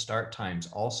school start times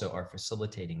also are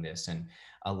facilitating this and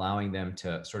allowing them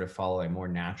to sort of follow a more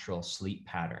natural sleep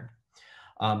pattern.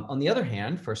 On the other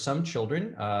hand, for some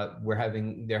children,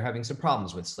 they're having some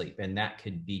problems with sleep, and that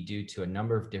could be due to a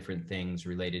number of different things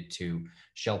related to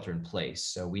shelter in place.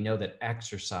 So we know that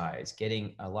exercise,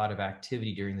 getting a lot of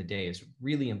activity during the day is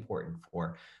really important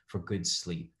for good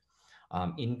sleep.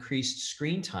 Increased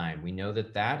screen time, we know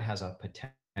that that has a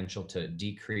potential to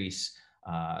decrease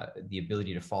the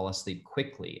ability to fall asleep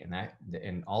quickly,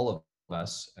 and all of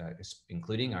us,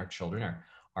 including our children,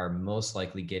 are most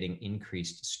likely getting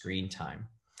increased screen time.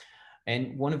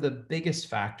 And one of the biggest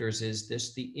factors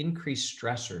is the increased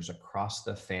stressors across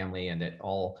the family, and that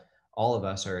all of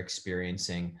us are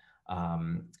experiencing.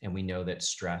 And we know that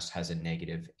stress has a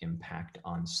negative impact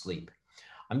on sleep.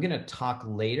 I'm going to talk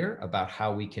later about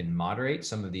how we can moderate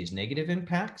some of these negative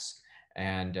impacts.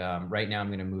 And right now I'm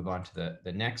going to move on to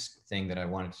the next thing that I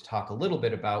wanted to talk a little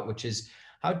bit about, which is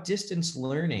how distance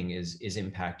learning is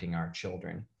impacting our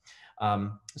children.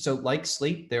 So like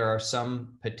sleep, there are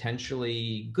some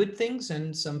potentially good things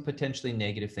and some potentially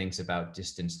negative things about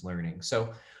distance learning.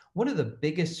 So one of the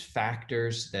biggest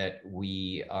factors that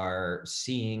we are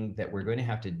seeing that we're going to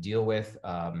have to deal with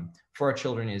for our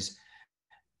children is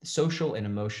social and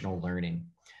emotional learning.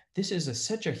 This is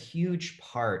such a huge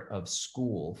part of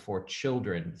school for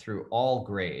children through all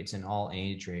grades and all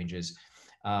age ranges.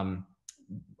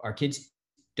 Our kids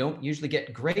don't usually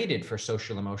get graded for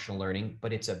social emotional learning,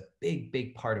 but it's a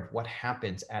big part of what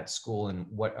happens at school and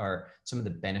what are some of the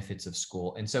benefits of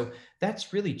school. And so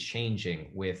that's really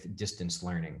changing with distance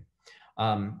learning.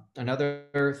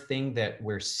 Another thing that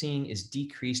we're seeing is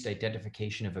decreased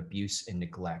identification of abuse and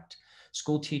neglect.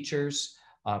 School teachers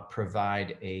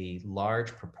provide a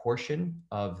large proportion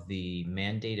of the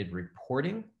mandated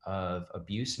reporting of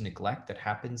abuse and neglect that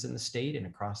happens in the state and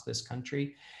across this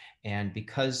country. And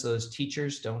because those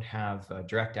teachers don't have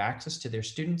direct access to their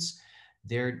students,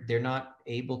 they're not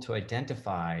able to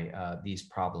identify these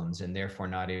problems and therefore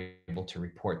not able to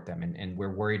report them. And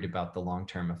we're worried about the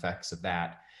long-term effects of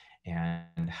that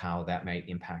and how that might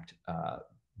impact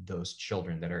those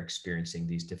children that are experiencing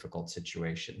these difficult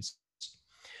situations.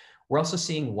 We're also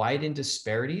seeing widened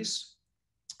disparities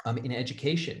in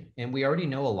education. And we already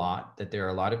know a lot that there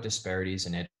are a lot of disparities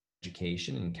in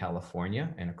education in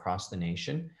California and across the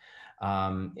nation.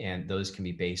 And those can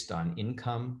be based on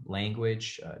income,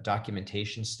 language,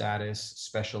 documentation status,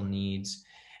 special needs.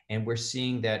 And we're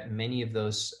seeing that many of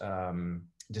those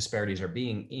disparities are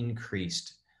being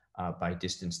increased by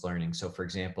distance learning. So for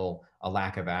example, a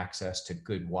lack of access to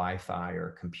good Wi-Fi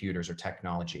or computers or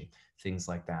technology, things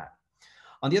like that.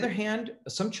 On the other hand,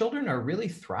 some children are really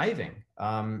thriving.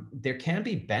 There can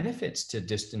be benefits to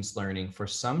distance learning. For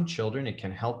some children, it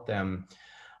can help them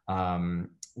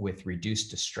with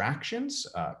reduced distractions,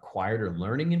 quieter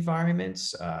learning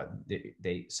environments.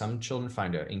 Some children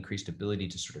find an increased ability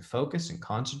to sort of focus and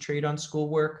concentrate on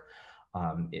schoolwork,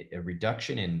 a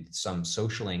reduction in some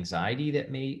social anxiety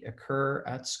that may occur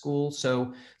at school.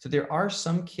 So there are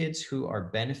some kids who are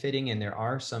benefiting, and there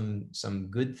are some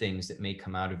good things that may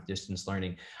come out of distance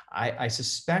learning. I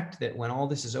suspect that when all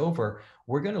this is over,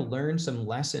 we're going to learn some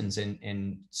lessons,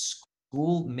 and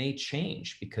school may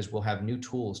change because we'll have new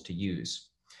tools to use.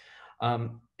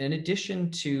 In addition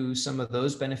to some of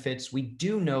those benefits, we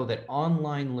do know that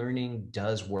online learning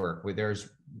does work. There's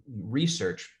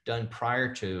research done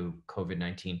prior to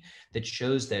COVID-19 that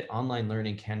shows that online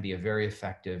learning can be a very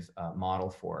effective model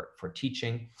for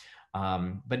teaching.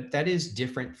 But that is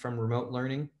different from remote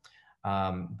learning.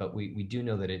 But we do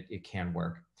know that it can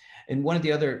work. And one of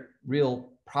the other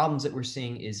real problems that we're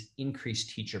seeing is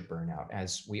increased teacher burnout.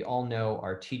 As we all know,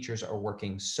 our teachers are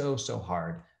working so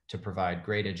hard to provide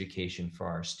great education for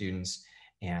our students,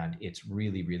 and it's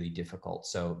really difficult.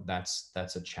 So that's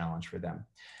a challenge for them.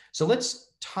 So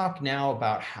let's talk now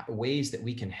about ways that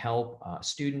we can help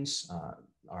students,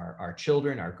 our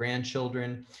children, our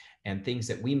grandchildren, and things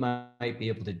that we might be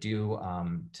able to do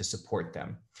to support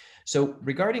them. So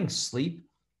regarding sleep,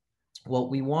 well,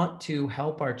 we want to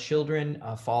help our children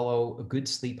follow a good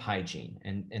sleep hygiene.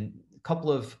 And a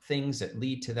couple of things that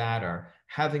lead to that are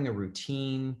having a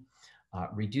routine,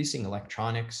 reducing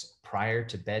electronics prior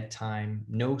to bedtime,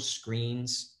 no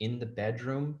screens in the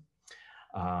bedroom,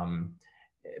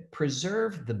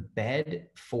 preserve the bed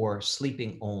for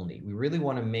sleeping only. We really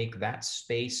want to make that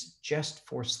space just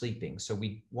for sleeping. So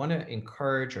we want to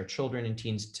encourage our children and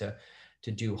teens to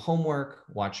do homework,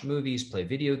 watch movies, play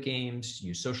video games,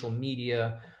 use social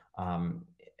media,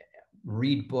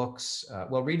 read books.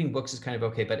 Well, reading books is kind of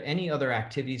okay, but any other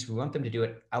activities, we want them to do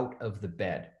it out of the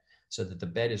bed, so that the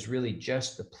bed is really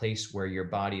just the place where your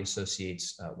body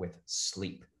associates with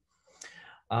sleep.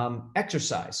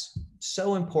 Exercise,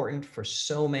 so important for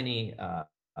so many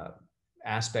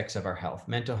aspects of our health,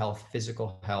 mental health,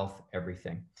 physical health,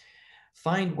 everything.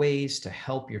 Find ways to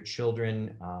help your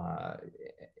children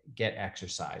get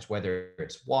exercise, whether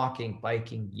it's walking,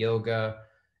 biking, yoga,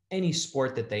 any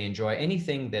sport that they enjoy,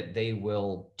 anything that they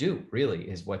will do really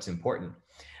is what's important,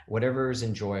 whatever is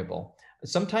enjoyable.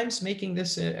 Sometimes making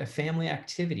this a family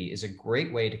activity is a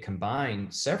great way to combine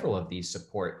several of these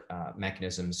support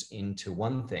mechanisms into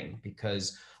one thing,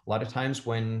 because a lot of times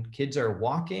when kids are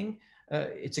walking,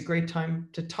 it's a great time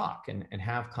to talk and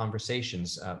have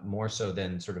conversations, more so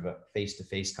than sort of a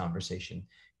face-to-face conversation.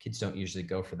 Kids don't usually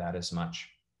go for that as much.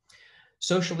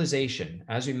 Socialization,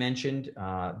 as we mentioned,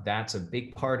 that's a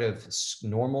big part of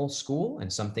normal school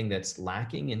and something that's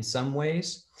lacking in some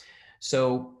ways.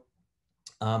 So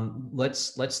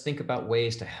let's think about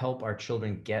ways to help our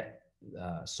children get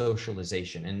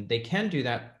socialization. And they can do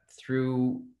that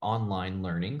through online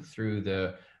learning, through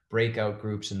the breakout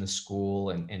groups in the school,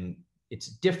 and it's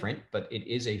different, but it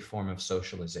is a form of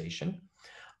socialization.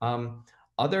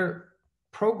 Other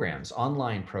programs,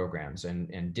 online programs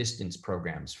and distance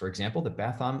programs, for example, the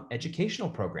Beth educational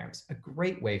programs, a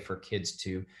great way for kids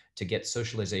to get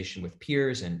socialization with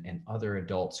peers and other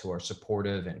adults who are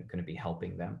supportive and going to be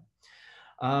helping them.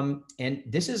 And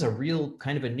this is a real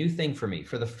kind of a new thing for me.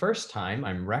 For the first time,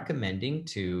 I'm recommending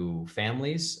to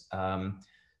families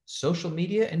social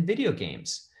media and video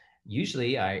games.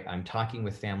 Usually I'm talking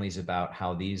with families about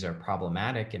how these are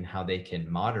problematic and how they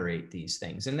can moderate these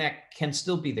things. And that can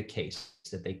still be the case,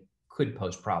 that they could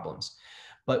pose problems.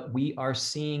 But we are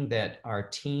seeing that our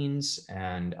teens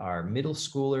and our middle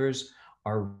schoolers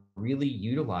are really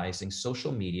utilizing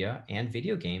social media and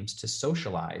video games to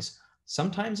socialize,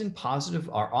 sometimes in positive,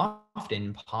 or often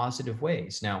in positive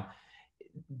ways. Now,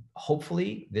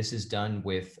 hopefully this is done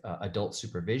with adult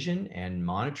supervision and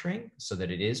monitoring so that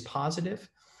it is positive.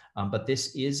 But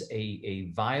this is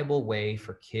a viable way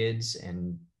for kids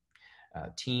and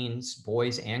teens,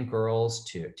 boys and girls,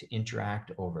 to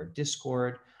interact over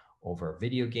Discord, over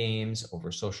video games, over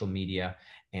social media.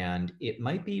 And it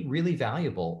might be really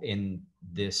valuable in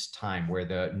this time where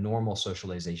the normal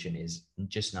socialization is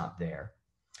just not there.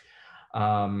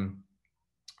 The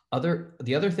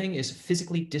other thing is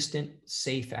physically distant,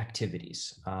 safe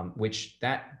activities, which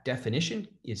that definition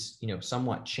is,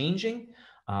 somewhat changing.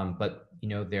 But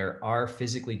there are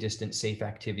physically distant, safe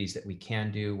activities that we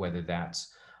can do, whether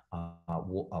that's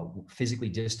physically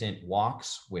distant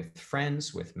walks with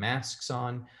friends with masks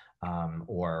on,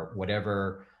 or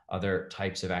whatever other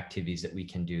types of activities that we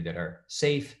can do that are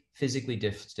safe, physically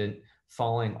distant,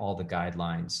 following all the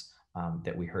guidelines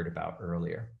that we heard about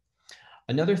earlier.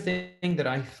 Another thing that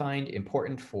I find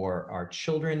important for our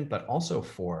children, but also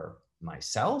for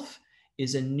myself,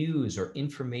 is a news or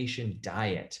information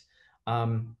diet.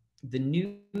 The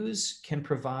news can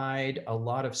provide a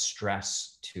lot of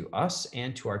stress to us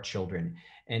and to our children.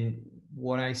 And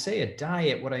when I say a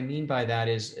diet, what I mean by that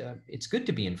is it's good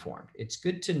to be informed. It's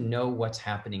good to know what's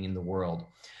happening in the world.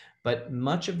 But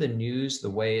much of the news, the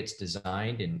way it's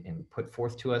designed and put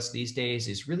forth to us these days,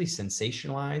 is really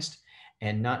sensationalized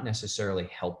and not necessarily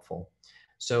helpful.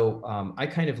 So I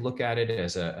kind of look at it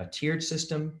as a tiered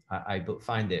system. I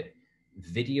find that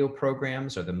video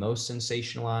programs are the most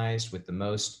sensationalized, with the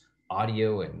most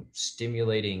audio and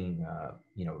stimulating,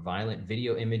 violent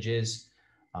video images.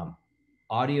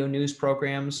 Audio news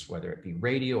programs, whether it be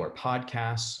radio or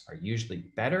podcasts, are usually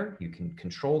better. You can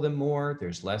control them more.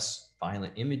 There's less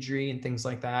violent imagery and things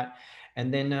like that.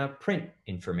 And then print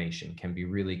information can be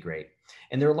really great.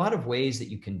 And there are a lot of ways that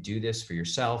you can do this for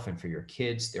yourself and for your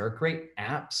kids. There are great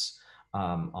apps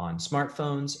on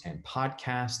smartphones and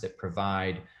podcasts that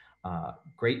provide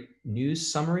great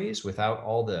news summaries without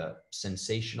all the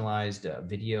sensationalized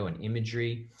video and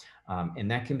imagery. And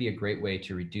that can be a great way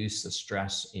to reduce the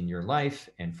stress in your life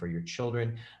and for your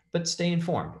children, but stay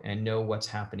informed and know what's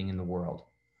happening in the world.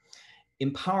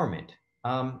 Empowerment.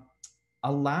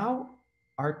 Allow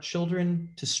our children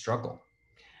to struggle.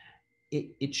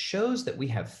 It shows that we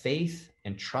have faith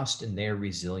and trust in their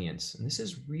resilience. And this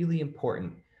is really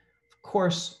important. Of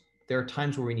course, there are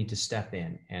times where we need to step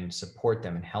in and support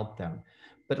them and help them,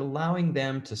 but allowing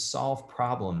them to solve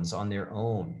problems on their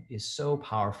own is so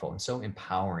powerful and so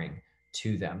empowering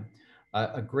to them.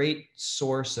 A great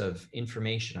source of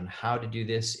information on how to do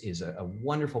this is a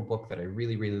wonderful book that I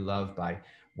really, really love by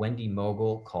Wendy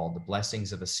Mogul called The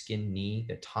Blessings of a Skinned Knee,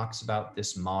 that talks about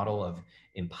this model of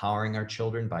empowering our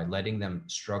children by letting them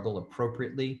struggle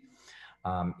appropriately.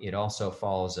 It also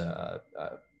follows a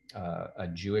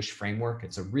Jewish framework.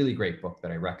 It's a really great book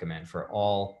that I recommend for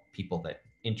all people that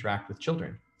interact with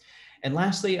children. And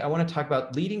lastly, I want to talk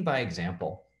about leading by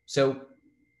example. So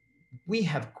we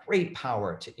have great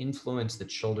power to influence the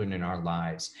children in our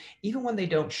lives, even when they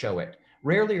don't show it.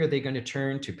 Rarely are they going to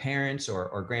turn to parents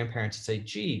or grandparents and say,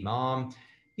 gee, mom,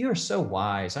 you are so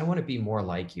wise. I want to be more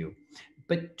like you.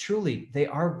 But truly, they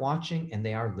are watching and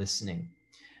they are listening.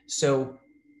 So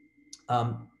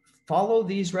follow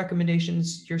these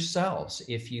recommendations yourselves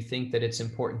if you think that it's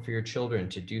important for your children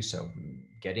to do so.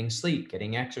 Getting sleep,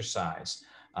 getting exercise,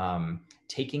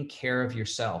 taking care of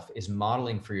yourself is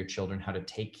modeling for your children how to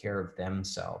take care of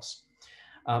themselves.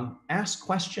 Ask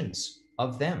questions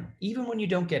of them, even when you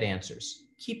don't get answers.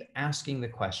 Keep asking the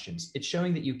questions. It's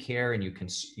showing that you care and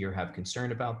you have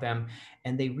concern about them,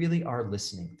 and they really are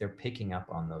listening. They're picking up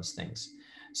on those things.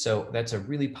 So that's a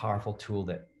really powerful tool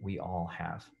that we all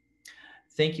have.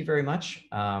 Thank you very much.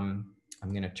 I'm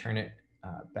going to turn it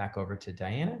back over to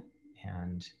Diana.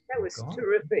 And that was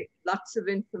terrific. Lots of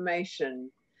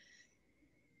information.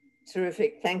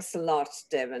 Terrific. Thanks a lot,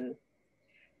 Devon.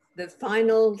 The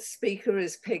final speaker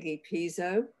is Peggy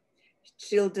Pizzo.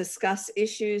 She'll discuss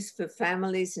issues for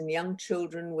families and young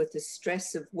children with the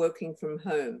stress of working from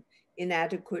home,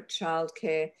 inadequate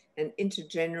childcare, and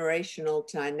intergenerational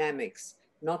dynamics,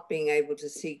 not being able to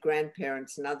see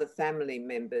grandparents and other family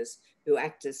members who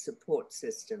act as support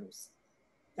systems.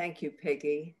 Thank you,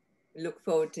 Peggy. We look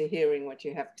forward to hearing what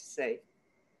you have to say.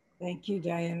 Thank you,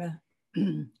 Diana.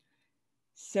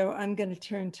 So I'm going to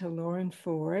turn to Lauren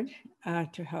Ford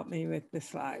to help me with the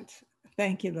slides.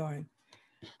 Thank you, Lauren.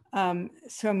 We're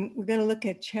going to look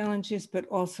at challenges, but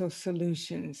also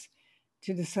solutions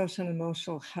to the social and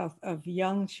emotional health of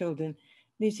young children.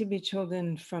 These would be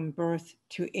children from birth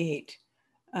to 8.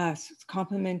 So it's a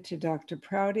compliment to Dr.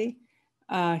 Prouty.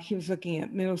 He was looking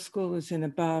at middle schoolers and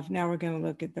above. Now we're going to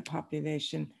look at the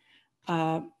population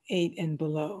 8 and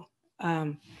below.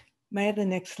 May I have the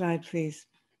next slide, please?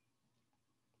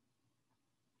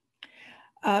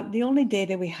 The only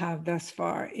data we have thus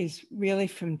far is really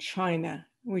from China,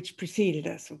 which preceded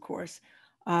us, of course,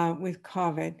 with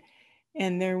COVID.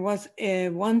 And there was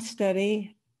one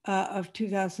study of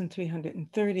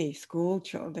 2,330 school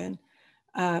children,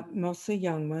 mostly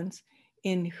young ones,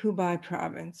 in Hubei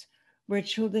province, where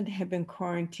children had been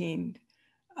quarantined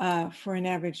for an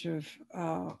average of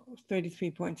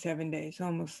 33.7 days,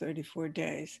 almost 34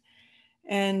 days.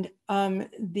 And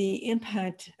the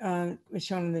impact was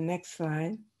shown on the next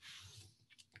slide.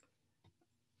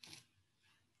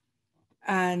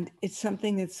 And it's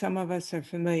something that some of us are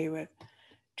familiar with.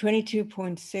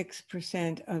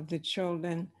 22.6% of the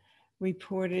children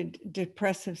reported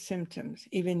depressive symptoms,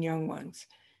 even young ones.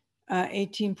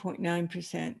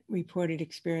 18.9% reported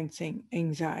experiencing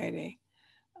anxiety.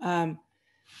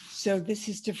 So this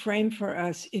is to frame for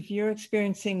us, if you're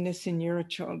experiencing this in your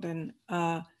children,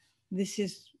 this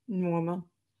is normal,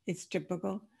 it's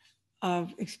typical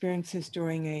of experiences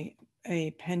during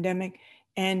a pandemic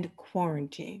and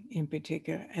quarantine in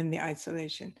particular, and the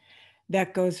isolation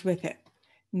that goes with it.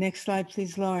 Next slide,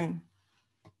 please, Lauren.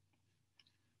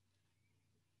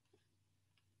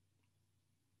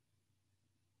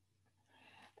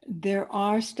 There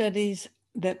are studies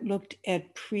that looked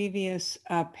at previous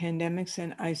pandemics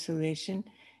and isolation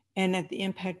and at the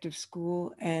impact of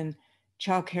school and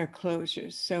childcare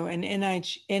closures. So an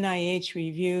NIH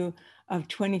review of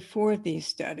 24 of these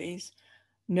studies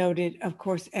noted, of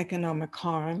course, economic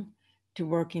harm to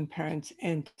working parents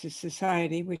and to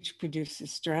society, which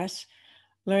produces stress,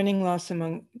 learning loss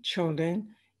among children,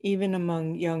 even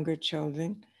among younger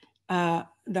children,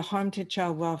 the harm to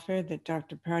child welfare that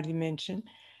Dr. Prouty mentioned,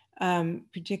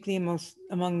 particularly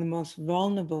among the most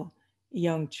vulnerable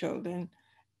young children,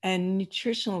 and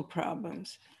nutritional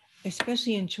problems,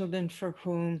 especially in children for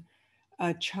whom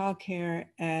childcare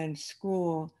and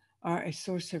school are a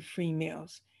source of free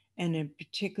meals and a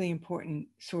particularly important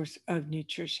source of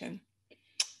nutrition.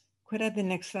 Could I have the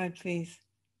next slide, please?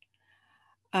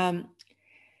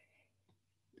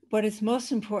 What is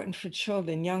most important for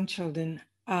children, young children,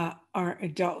 are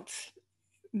adults,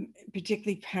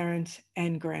 particularly parents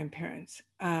and grandparents.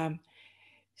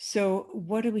 So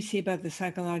what do we see about the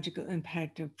psychological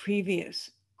impact of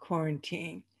previous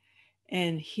quarantine?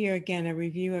 And here again, a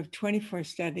review of 24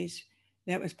 studies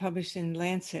that was published in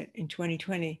Lancet in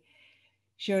 2020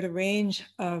 showed a range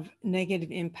of negative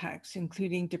impacts,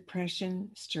 including depression,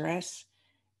 stress,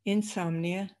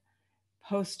 insomnia,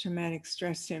 post-traumatic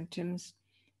stress symptoms,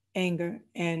 anger,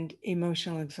 and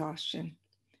emotional exhaustion.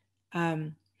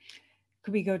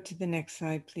 Could we go to the next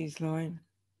slide, please, Lauren?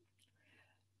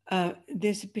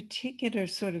 There's a particular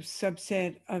sort of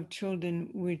subset of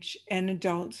children and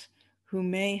adults who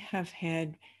may have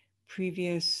had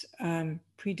previous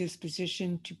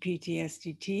predisposition to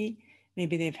PTSD.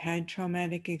 Maybe they've had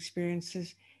traumatic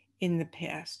experiences in the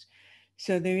past.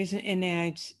 So there is an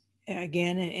NIH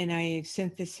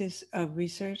synthesis of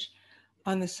research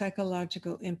on the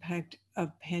psychological impact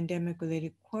of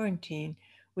pandemic-related quarantine,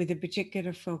 with a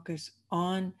particular focus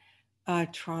on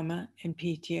trauma and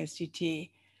PTSD,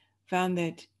 found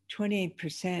that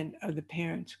 28% of the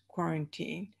parents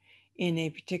quarantined in a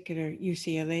particular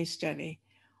UCLA study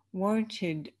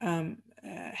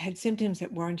had symptoms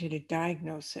that warranted a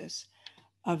diagnosis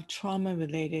of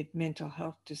trauma-related mental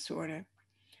health disorder.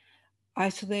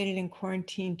 Isolated and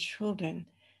quarantined children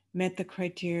met the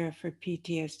criteria for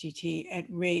PTSD at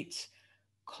rates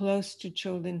close to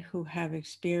children who have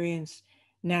experienced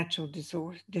natural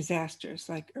disasters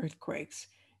like earthquakes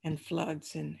and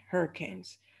floods and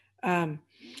hurricanes.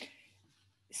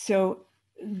 So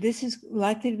this is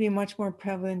likely to be much more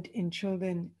prevalent in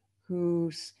children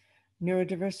whose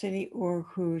neurodiversity or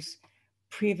whose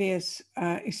previous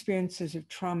experiences of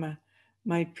trauma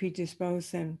might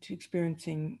predispose them to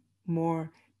experiencing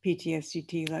more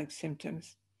PTSD-like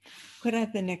symptoms. Could I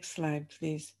have the next slide,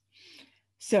 please?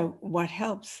 So what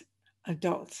helps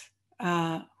adults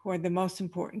who are the most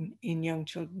important in young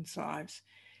children's lives?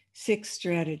 6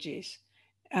 strategies.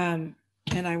 And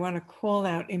I want to call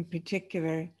out in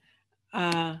particular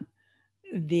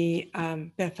the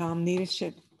Beth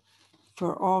leadership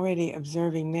for already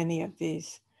observing many of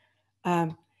these.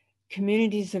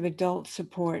 Communities of adult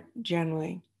support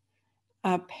generally,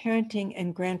 parenting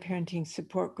and grandparenting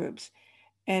support groups.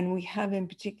 And we have in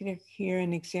particular here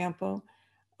an example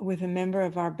with a member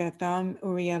of our Beth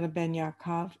Uriela Ben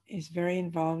Yaakov, is very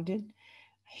involved in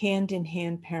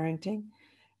hand-in-hand parenting.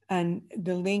 And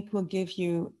the link will give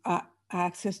you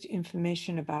access to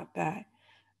information about that.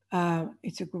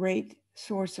 It's a great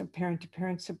source of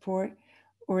parent-to-parent support.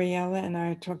 Uriela and I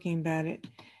are talking about it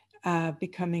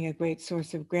becoming a great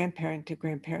source of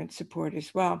grandparent-to-grandparent support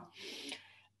as well.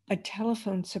 A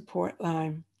telephone support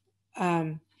line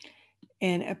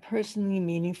and a personally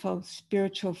meaningful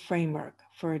spiritual framework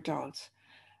for adults.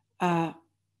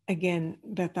 Again,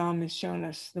 Beth has shown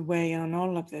us the way on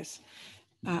all of this.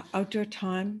 Outdoor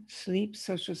time, sleep,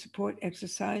 social support,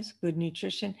 exercise, good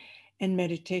nutrition, and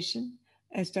meditation,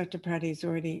 as Dr. Pratty has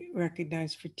already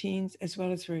recognized for teens as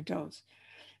well as for adults.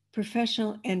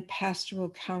 Professional and pastoral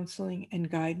counseling and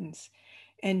guidance.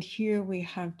 And here we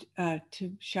have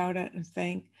to shout out and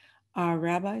thank our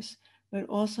rabbis, but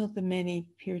also the many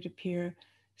peer-to-peer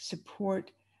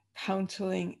support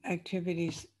counseling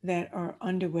activities that are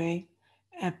underway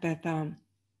at Beth.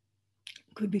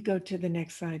 Could we go to the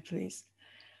next slide, please?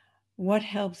 What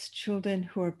helps children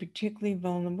who are particularly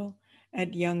vulnerable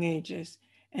at young ages,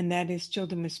 and that is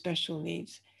children with special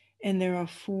needs. And there are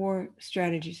 4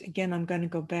 strategies. Again, I'm going to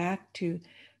go back to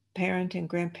parent and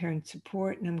grandparent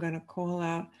support, and I'm going to call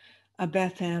out a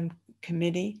Beth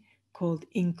committee called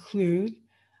Include,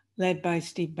 led by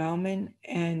Steve Bauman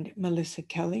and Melissa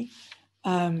Kelly.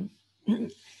 And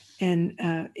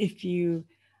if you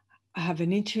have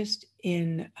an interest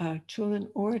in children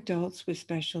or adults with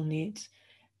special needs,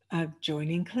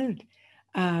 join Include.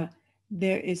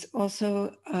 There is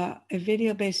also a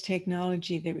video-based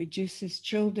technology that reduces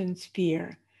children's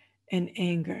fear and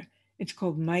anger. It's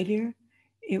called Mightier.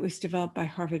 It was developed by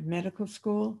Harvard Medical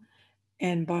School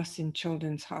and Boston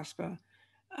Children's Hospital.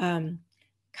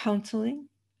 Counseling,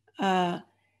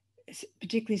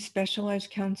 particularly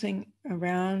specialized counseling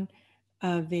around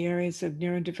the areas of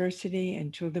neurodiversity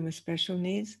and children with special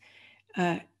needs,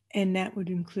 and that would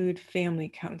include family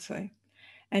counseling.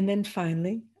 And then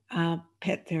finally,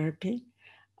 pet therapy,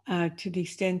 to the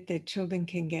extent that children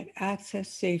can get access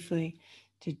safely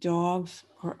to dogs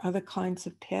or other kinds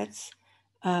of pets.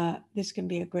 This can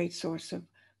be a great source of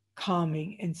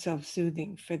calming and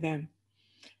self-soothing for them.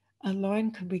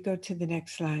 Lauren, could we go to the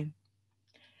next slide?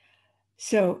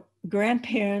 So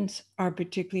grandparents are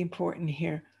particularly important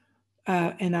here,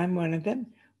 and I'm one of them.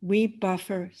 We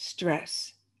buffer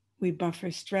stress. We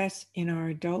buffer stress in our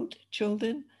adult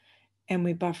children, and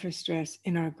we buffer stress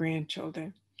in our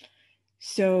grandchildren.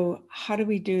 So how do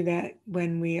we do that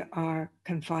when we are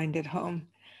confined at home?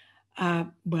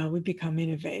 Well, we become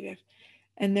innovative.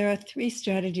 And there are 3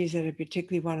 strategies that I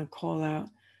particularly want to call out.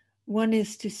 One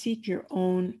is to seek your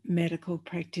own medical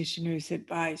practitioner's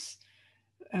advice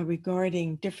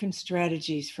regarding different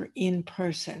strategies for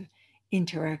in-person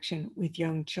interaction with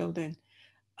young children.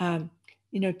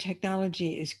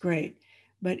 Technology is great,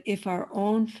 but if our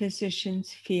own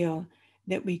physicians feel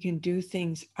that we can do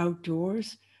things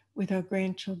outdoors with our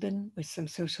grandchildren with some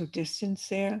social distance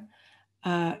there.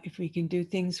 If we can do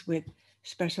things with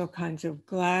special kinds of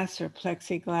glass or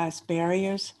plexiglass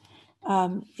barriers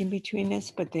in between us,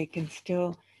 but they can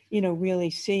still, really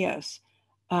see us.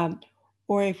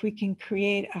 Or if we can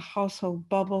create a household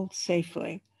bubble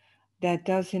safely that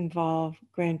does involve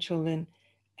grandchildren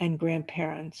and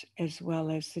grandparents as well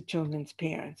as the children's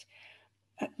parents.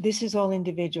 This is all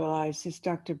individualized, as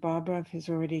Dr. Barbara has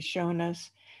already shown us.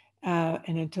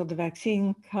 And until the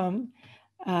vaccine come,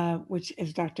 which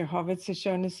as Dr. Horvitz has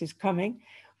shown us is coming,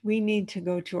 we need to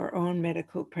go to our own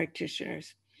medical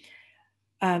practitioners.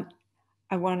 I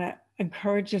want to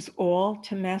encourage us all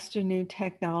to master new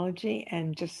technology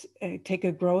and just take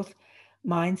a growth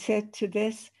mindset to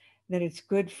this, that it's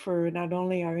good for not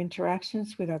only our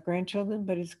interactions with our grandchildren,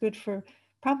 but it's good for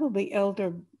probably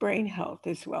elder brain health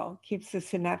as well, keeps the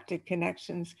synaptic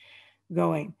connections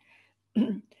going.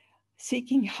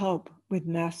 Seeking help with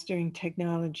mastering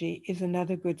technology is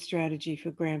another good strategy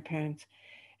for grandparents.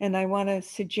 And I want to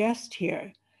suggest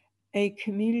here a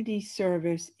community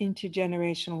service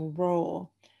intergenerational role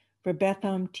for Beth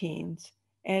Am teens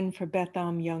and for Beth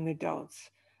Am young adults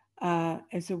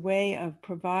as a way of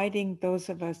providing those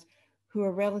of us who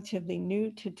are relatively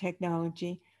new to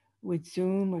technology with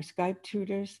Zoom or Skype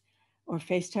tutors or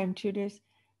FaceTime tutors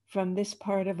from this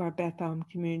part of our Beth Am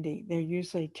community. They're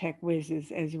usually tech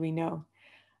whizzes, as we know.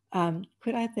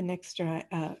 Could I have the next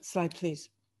slide, please?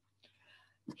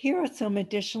 Here are some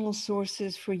additional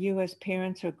sources for you as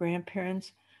parents or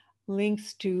grandparents.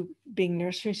 Links to Bing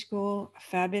Nursery School, a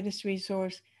fabulous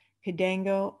resource.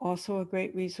 Kidango, also a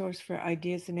great resource for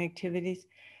ideas and activities.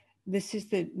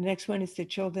 The next one is the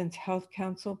Children's Health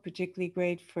Council, particularly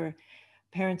great for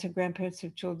parents and grandparents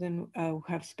of children who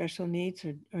have special needs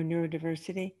or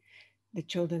neurodiversity. The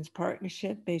Children's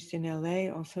Partnership, based in LA,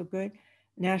 also good.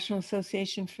 National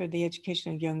Association for the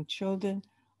Education of Young Children,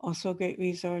 also a great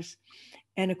resource.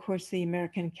 And of course, the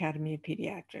American Academy of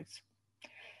Pediatrics.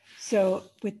 So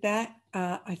with that,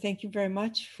 I thank you very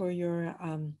much for your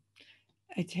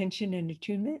attention and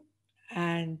attunement.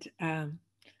 And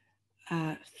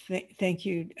thank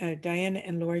you, Diana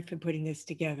and Lori, for putting this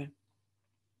together.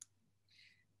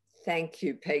 Thank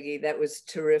you, Peggy. That was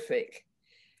terrific.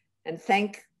 And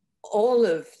thank all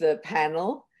of the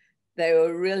panel. They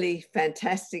were really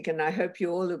fantastic. And I hope you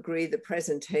all agree the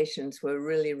presentations were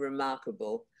really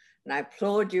remarkable. And I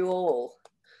applaud you all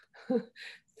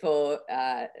for,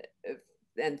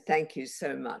 and thank you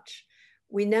so much.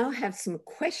 We now have some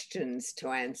questions to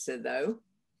answer though.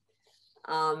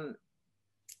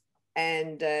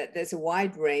 There's a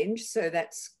wide range, so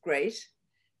that's great.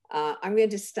 I'm going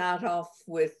to start off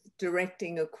with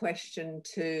directing a question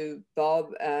to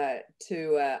Bob,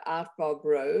 Art Bob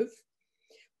Rove.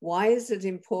 Why is it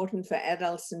important for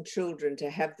adults and children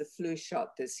to have the flu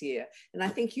shot this year? And I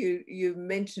think you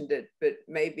mentioned it, but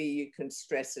maybe you can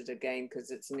stress it again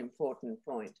because it's an important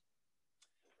point.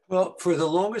 Well, for the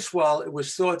longest while, it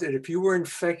was thought that if you were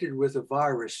infected with a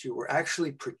virus, you were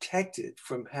actually protected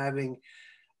from having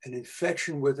an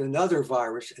infection with another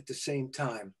virus at the same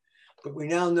time. But we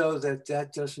now know that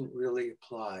that doesn't really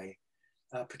apply,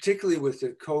 particularly with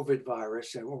the COVID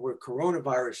virus and with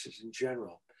coronaviruses in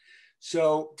general.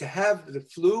 So to have the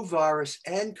flu virus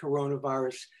and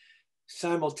coronavirus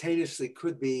simultaneously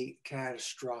could be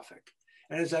catastrophic.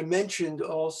 And as I mentioned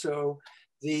also,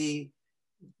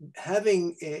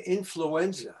 having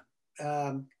influenza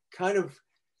kind of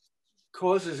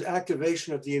causes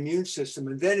activation of the immune system,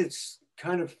 and then it's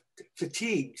kind of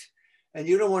fatigued. And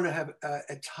you don't want to have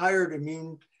a tired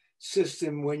immune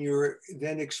system when you're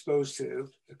then exposed to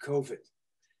COVID.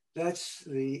 That's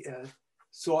the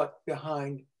thought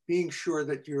behind being sure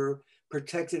that you're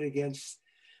protected against,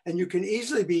 and you can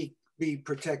easily be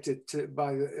protected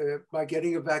by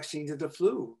getting a vaccine to the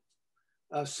flu.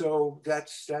 So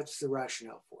that's the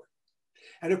rationale for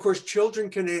it. And of course, children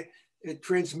can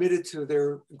transmit it to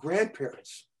their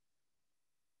grandparents,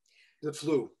 the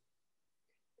flu.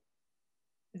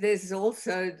 There's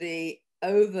also the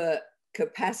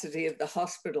overcapacity of the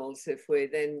hospitals if we're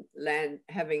then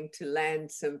having to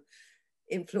land some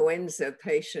influenza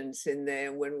patients in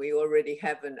there when we already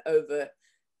have an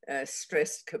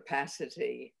stressed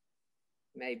capacity,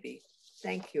 maybe.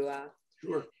 Thank you, Art.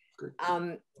 Sure. Good.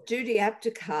 Judy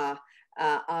Aptekar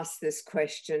asked this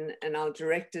question, and I'll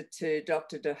direct it to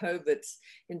Dr. de Hovitz.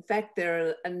 In fact, there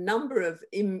are a number of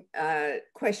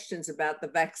questions about the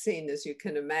vaccine, as you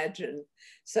can imagine.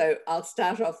 So I'll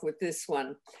start off with this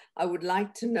one. I would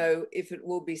like to know if it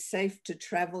will be safe to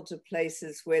travel to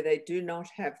places where they do not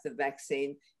have the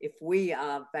vaccine if we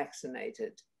are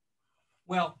vaccinated.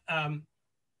 Well,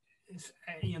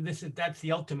 that's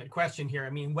the ultimate question here. I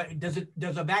mean, what does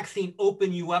a vaccine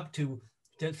open you up to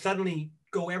suddenly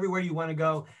go everywhere you want to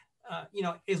go?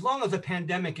 As long as a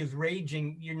pandemic is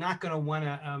raging, you're not going to want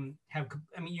to have.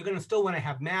 I mean, you're going to still want to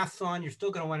have masks on. You're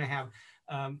still going to want to have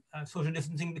social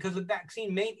distancing, because the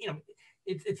vaccine may,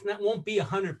 it's not, won't be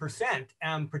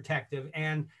 100% protective,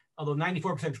 and although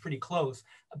 94% is pretty close.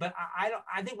 But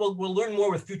I think we'll learn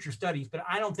more with future studies. But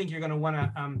I don't think you're going to want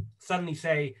to suddenly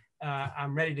say,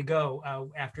 I'm ready to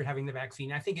go after having the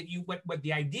vaccine. I think what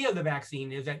the idea of the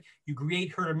vaccine is that you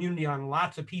create herd immunity on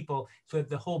lots of people, so that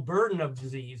the whole burden of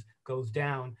disease goes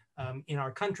down in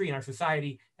our country, in our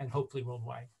society, and hopefully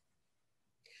worldwide.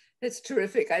 That's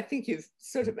terrific. I think you've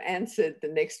sort of answered the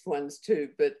next ones too,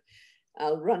 but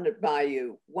I'll run it by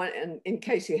you. And in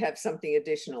case you have something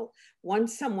additional,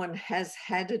 once someone has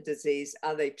had a disease,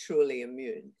 are they truly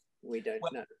immune? We don't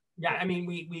know. Yeah, I mean,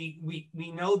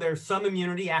 we know there's some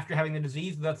immunity after having the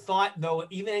disease. The thought, though,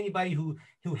 even anybody who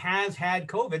has had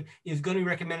COVID is going to be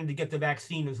recommended to get the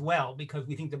vaccine as well, because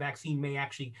we think the vaccine may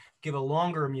actually give a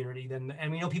longer immunity than,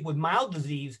 and we know people with mild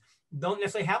disease don't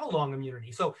necessarily have a long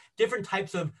immunity. So different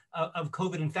types of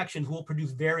COVID infections will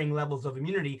produce varying levels of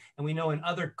immunity. And we know in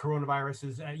other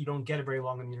coronaviruses, you don't get a very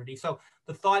long immunity. So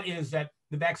the thought is that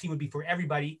the vaccine would be for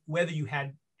everybody, whether you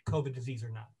had COVID disease or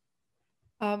not.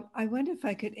 I wonder if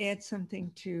I could add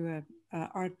something to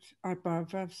Art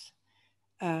Barvov's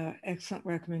excellent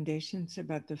recommendations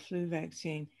about the flu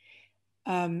vaccine.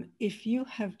 If you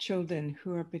have children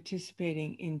who are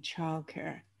participating in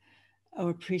childcare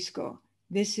or preschool,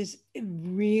 this is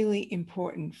really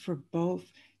important for both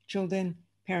children,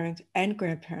 parents, and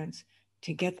grandparents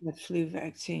to get the flu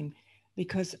vaccine,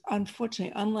 because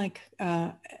unfortunately, unlike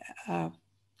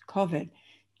COVID,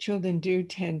 children do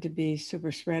tend to be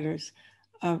super spreaders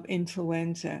of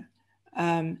influenza.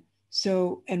 And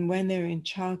when they're in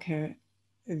childcare,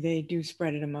 they do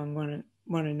spread it among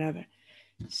one another.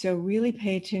 So really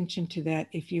pay attention to that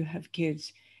if you have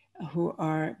kids who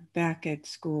are back at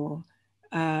school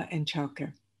and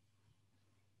childcare.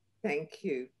 Thank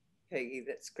you, Peggy.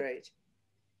 That's great.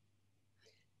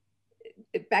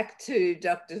 Back to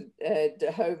Dr.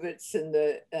 Dehovitz and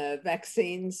the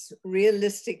vaccines.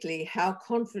 Realistically, how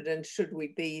confident should we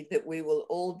be that we will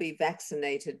all be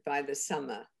vaccinated by the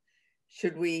summer?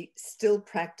 Should we still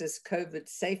practice COVID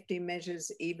safety measures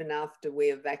even after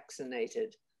we are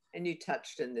vaccinated? And you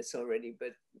touched on this already,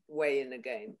 but weigh in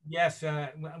again. Yes,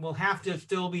 we'll have to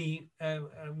still be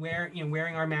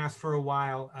wearing our mask for a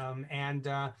while, and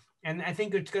I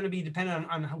think it's going to be dependent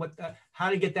on how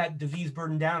to get that disease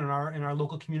burden down in our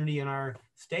local community, in our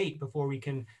state, before we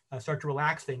can start to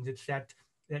relax things. It's that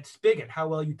spigot, how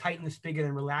well you tighten the spigot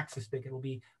and relax the spigot will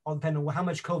be all dependent on how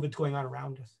much COVID's going on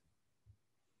around us.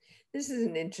 This is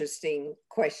an interesting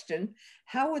question.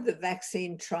 How were the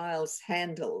vaccine trials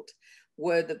handled?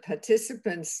 Were the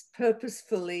participants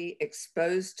purposefully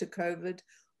exposed to COVID,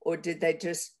 or did they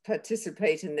just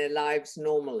participate in their lives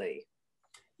normally?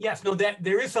 Yes, no,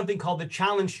 there is something called the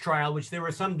challenge trial, which there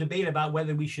was some debate about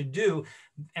whether we should do.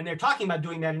 And they're talking about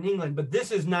doing that in England, but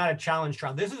this is not a challenge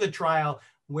trial. This is a trial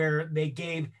where they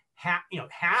gave half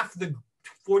the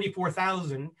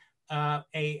 44,000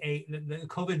 the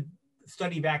COVID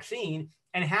study vaccine,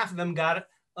 and half of them got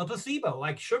a placebo,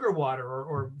 like sugar water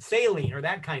or saline or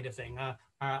that kind of thing.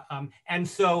 And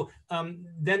so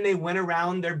then they went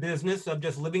around their business of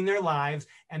just living their lives.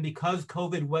 And because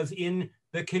COVID was in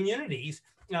the communities,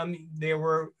 there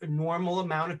were a normal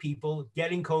amount of people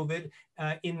getting COVID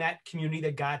in that community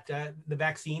that got the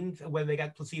vaccine, whether they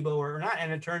got placebo or not.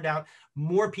 And it turned out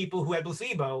more people who had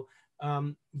placebo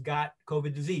got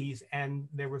COVID disease, and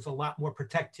there was a lot more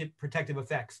protective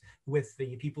effects with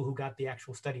the people who got the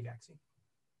actual study vaccine.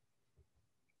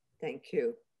 Thank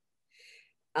you.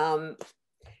 The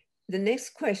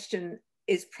next question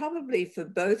is probably for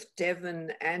both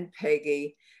Devon and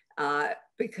Peggy,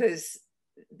 because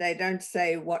they don't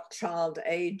say what child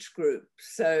age group.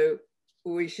 So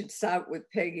we should start with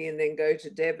Peggy and then go to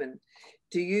Devon.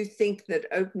 Do you think that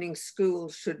opening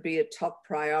schools should be a top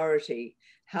priority?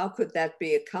 How could that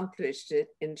be accomplished in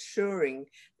ensuring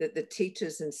that the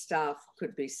teachers and staff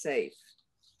could be safe?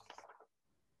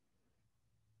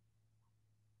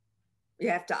 You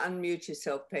have to unmute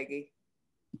yourself, Peggy.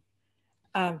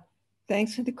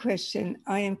 Thanks for the question.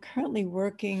 I am currently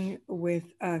working with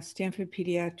Stanford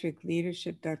Pediatric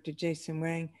Leadership, Dr. Jason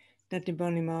Wang, Dr.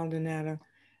 Bonnie Maldonado,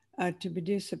 to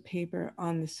produce a paper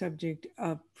on the subject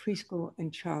of preschool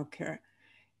and childcare.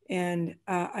 And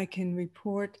I can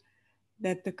report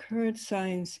that the current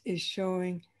science is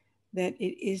showing that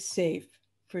it is safe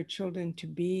for children to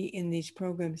be in these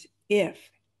programs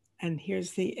if, and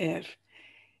here's the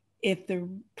if the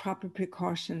proper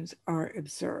precautions are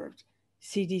observed.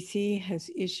 CDC has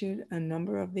issued a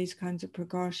number of these kinds of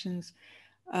precautions.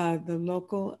 The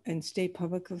local and state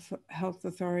public health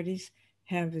authorities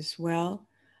have as well.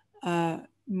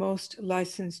 Most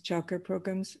licensed childcare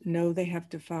programs know they have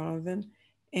to follow them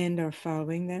and are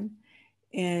following them.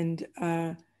 And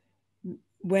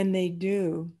when they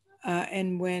do,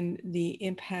 and when the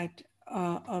impact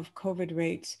of COVID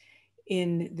rates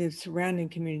in the surrounding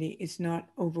community is not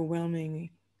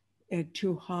overwhelmingly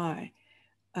too high,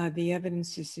 the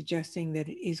evidence is suggesting that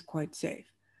it is quite safe.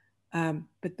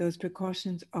 But those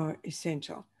precautions are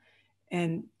essential.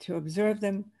 And to observe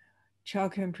them,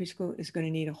 childcare and preschool is going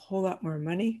to need a whole lot more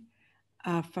money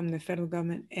from the federal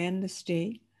government and the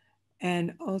state.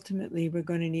 And ultimately, we're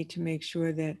going to need to make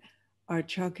sure that our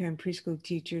childcare and preschool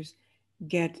teachers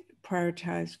get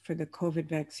prioritized for the COVID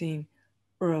vaccine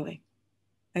early,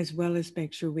 as well as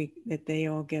make sure that they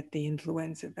all get the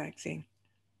influenza vaccine.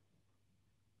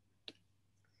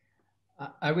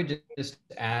 I would just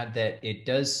add that it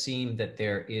does seem that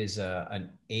there is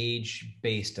an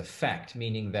age-based effect,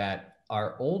 meaning that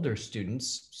our older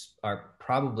students are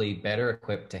probably better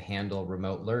equipped to handle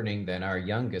remote learning than our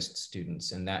youngest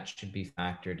students, and that should be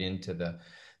factored into the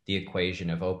equation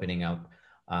of opening up.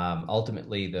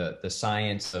 Ultimately, the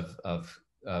science of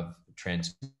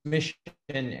transmission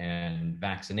and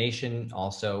vaccination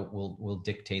also will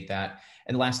dictate that.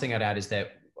 And the last thing I'd add is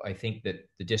that I think that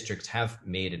the districts have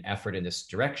made an effort in this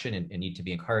direction and need to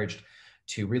be encouraged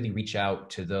to really reach out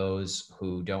to those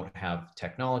who don't have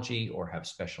technology or have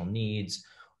special needs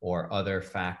or other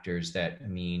factors that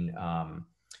mean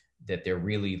that they're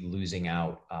really losing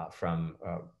out from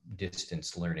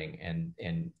distance learning,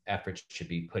 and efforts should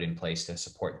be put in place to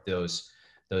support those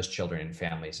children and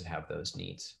families that have those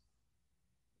needs.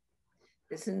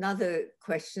 There's another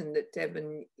question that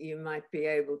Devin, you might be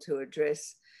able to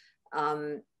address.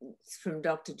 It's from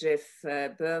Dr. Jeff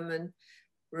Berman.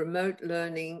 Remote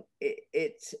learning,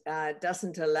 it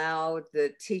doesn't allow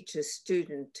the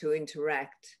teacher-student to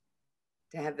interact,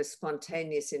 to have a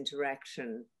spontaneous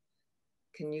interaction.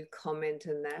 Can you comment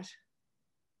on that?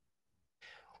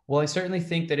 Well, I certainly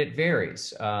think that it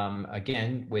varies.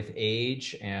 Again, with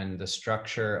age and the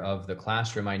structure of the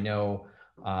classroom, I know,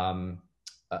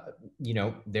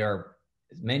 there are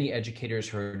many educators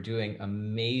who are doing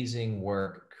amazing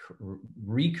work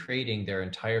recreating their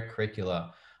entire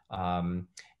curricula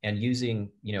and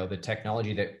using, the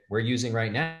technology that we're using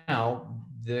right now.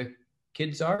 The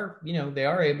kids are, they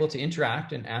are able to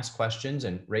interact and ask questions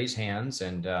and raise hands,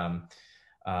 and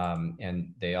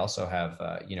they also have,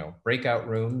 breakout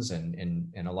rooms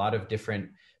and a lot of different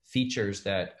features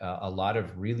that a lot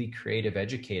of really creative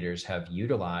educators have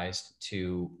utilized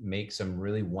to make some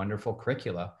really wonderful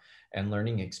curricula and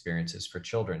learning experiences for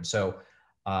children. So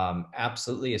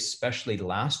absolutely, especially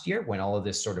last year when all of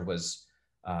this sort of was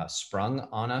sprung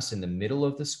on us in the middle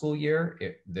of the school year,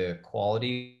 the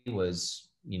quality was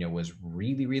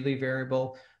really, really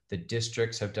variable. The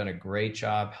districts have done a great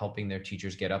job helping their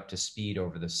teachers get up to speed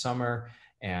over the summer.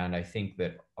 And I think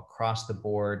that across the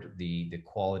board, the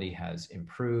quality has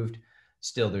improved.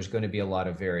 Still, there's going to be a lot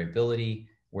of variability.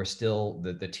 We're still,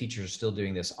 the teachers are still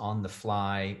doing this on the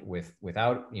fly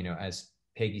without, as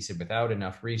Peggy said, without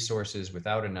enough resources,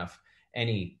 without enough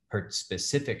any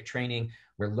specific training.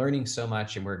 We're learning so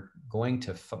much, and we're going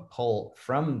to pull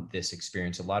from this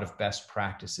experience a lot of best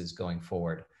practices going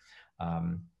forward.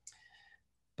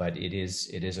 But it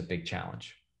is a big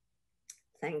challenge.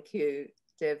 Thank you,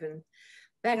 Devin.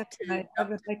 Back to I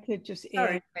would like to just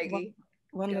add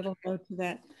one little note to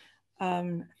that.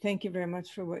 Thank you very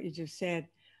much for what you just said.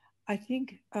 I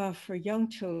think for young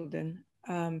children,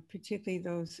 particularly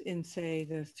those in, say,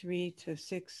 the 3 to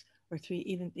 6 or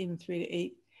even 3 to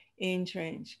 8 age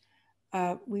range,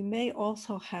 we may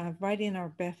also have right in our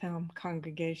Beth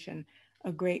congregation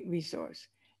a great resource.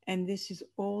 And this is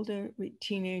older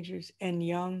teenagers and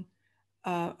young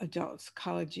adults,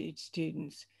 college-age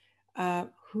students,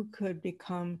 who could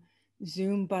become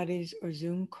Zoom buddies or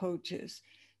Zoom coaches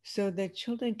so that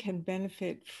children can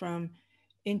benefit from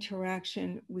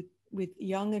interaction with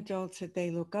young adults that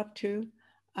they look up to,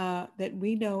 that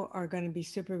we know are going to be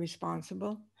super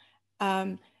responsible.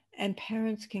 And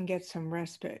parents can get some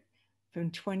respite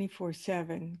from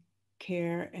 24/7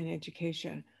 care and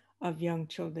education of young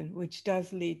children, which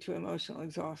does lead to emotional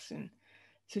exhaustion.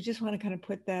 So just want to kind of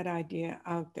put that idea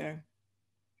out there.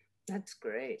 That's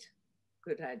great.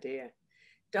 Good idea.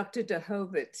 Dr.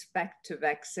 DeHovitz, back to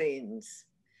vaccines.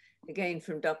 Again,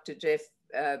 from Dr. Jeff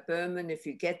Berman, if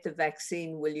you get the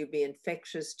vaccine, will you be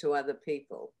infectious to other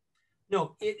people?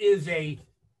 No, it is a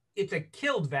it's a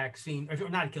killed vaccine, or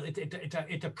not a killed,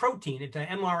 it's a protein, it's an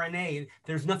mRNA.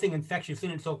 There's nothing infectious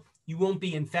in it, so you won't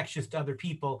be infectious to other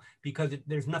people because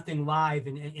there's nothing live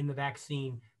in the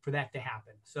vaccine for that to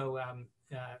happen. So,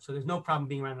 so there's no problem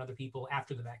being around other people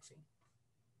after the vaccine.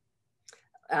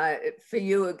 For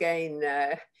you again,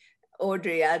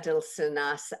 Audrey Adelson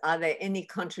asks, are there any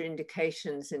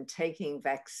contraindications in taking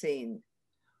vaccine?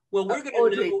 Well, we're going to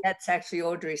Audrey, know. that's actually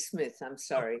Audrey Smith, I'm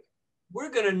sorry. We're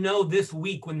going to know this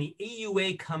week when the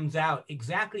EUA comes out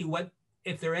exactly what,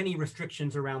 if there are any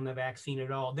restrictions around the vaccine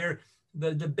at all.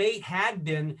 The debate had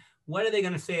been, what are they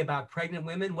going to say about pregnant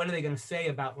women? What are they going to say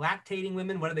about lactating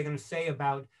women? What are they going to say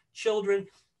about children?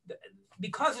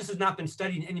 Because this has not been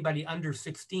studied in anybody under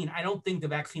 16, I don't think the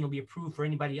vaccine will be approved for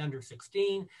anybody under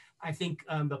 16. I think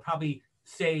they'll probably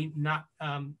say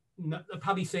they'll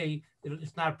probably say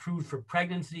it's not approved for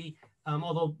pregnancy.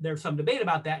 Although there's some debate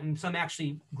about that, and some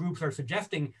actually groups are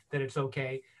suggesting that it's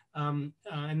okay. And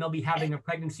they'll be having a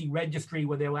pregnancy registry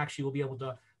where they'll actually will be able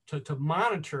to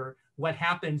monitor what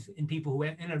happens in people who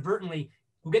inadvertently,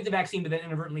 who get the vaccine, but then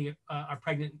inadvertently are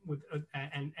pregnant with,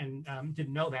 and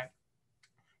didn't know that.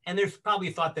 And there's probably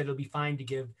a thought that it'll be fine to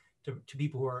give to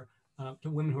people who are, to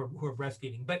women who are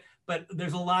breastfeeding. But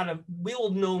there's a lot of,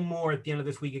 we'll know more at the end of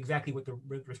this week exactly what the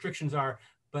restrictions are.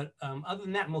 But other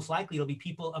than that, most likely it'll be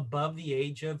people above the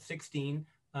age of 16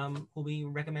 who'll be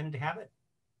recommended to have it.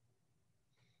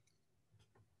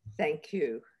 Thank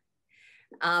you.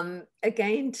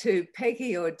 Again to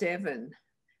Peggy or Devon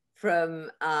from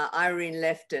Irene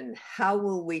Lefton, how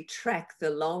will we track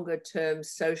the longer term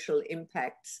social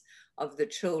impacts of the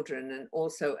children and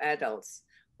also adults?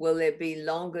 Will there be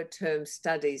longer term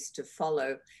studies to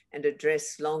follow and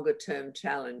address longer term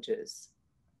challenges?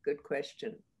 Good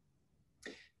question.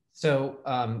 So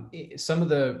some of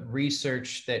the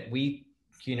research that we,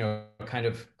 kind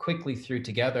of quickly threw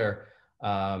together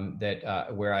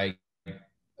where I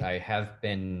have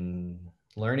been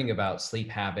learning about sleep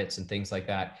habits and things like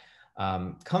that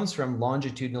comes from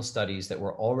longitudinal studies that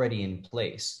were already in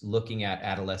place looking at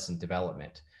adolescent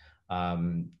development.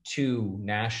 2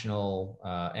 national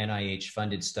NIH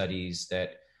funded studies,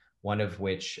 that one of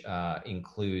which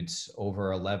includes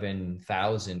over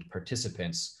 11,000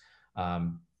 participants.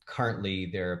 Currently,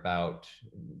 they're about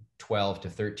 12 to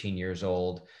 13 years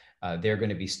old. They're going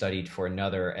to be studied for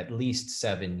another at least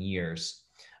 7 years.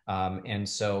 And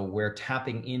so we're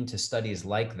tapping into studies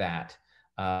like that,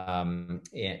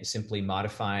 simply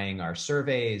modifying our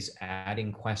surveys,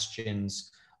 adding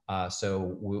questions.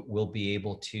 So we'll be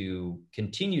able to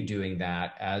continue doing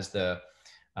that as the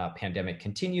pandemic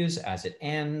continues, as it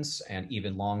ends, and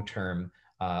even long-term,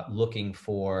 looking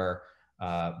for,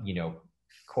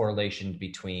 correlation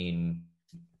between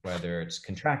whether it's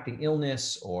contracting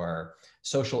illness or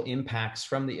social impacts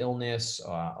from the illness,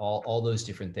 all those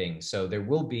different things. So there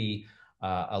will be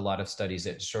a lot of studies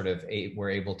that sort of were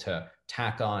able to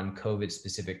tack on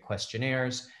COVID-specific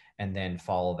questionnaires and then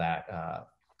follow that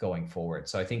going forward.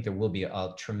 So I think there will be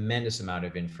a tremendous amount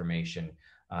of information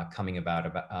coming about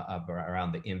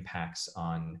around the impacts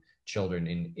on children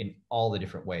in all the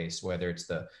different ways, whether it's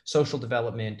the social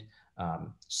development,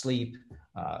 sleep,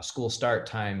 school start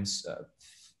times,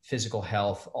 physical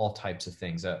health, all types of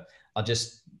things.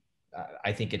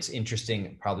 I think it's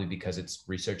interesting, probably because it's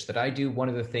research that I do. One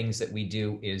of the things that we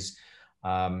do is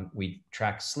we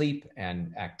track sleep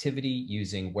and activity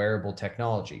using wearable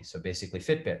technology. So basically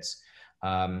Fitbits.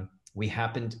 We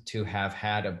happened to have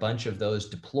had a bunch of those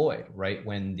deployed right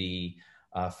when the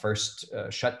first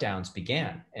shutdowns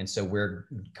began. And so we're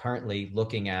currently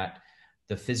looking at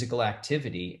the physical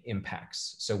activity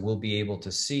impacts. So we'll be able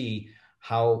to see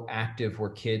how active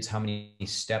were kids, how many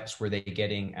steps were they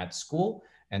getting at school,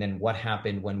 and then what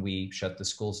happened when we shut the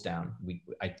schools down.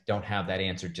 I don't have that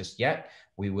answer just yet.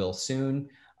 We will soon,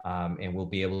 and we'll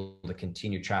be able to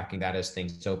continue tracking that as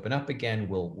things open up again.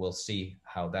 We'll see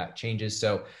how that changes.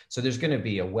 So there's going to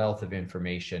be a wealth of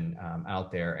information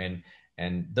out there,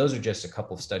 and those are just a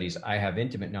couple of studies I have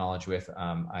intimate knowledge with.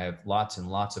 I have lots and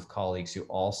lots of colleagues who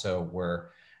also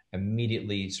were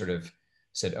immediately sort of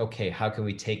said, okay, how can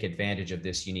we take advantage of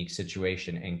this unique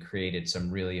situation, and created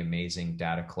some really amazing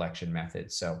data collection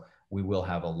methods. So we will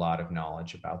have a lot of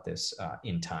knowledge about this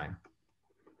in time.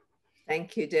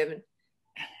 Thank you, Devon.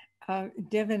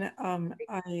 Devon,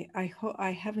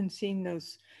 I haven't seen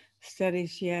those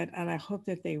studies yet, and I hope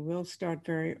that they will start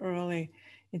very early.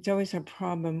 It's always a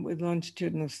problem with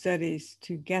longitudinal studies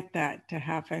to get that to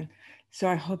happen. So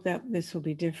I hope that this will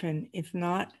be different. If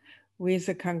not, we as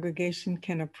a congregation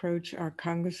can approach our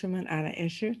Congresswoman, Anna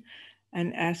Escher,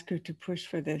 and ask her to push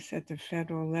for this at the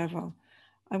federal level.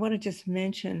 I want to just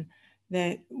mention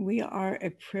that we are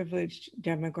a privileged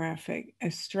demographic,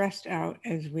 as stressed out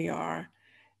as we are,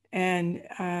 and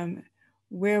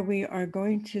where we are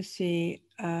going to see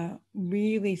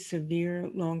really severe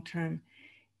long-term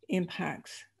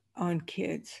impacts on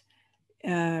kids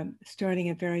starting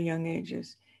at very young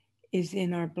ages is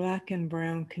in our Black and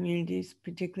Brown communities,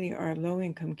 particularly our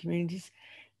low-income communities.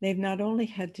 They've not only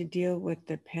had to deal with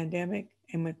the pandemic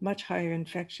and with much higher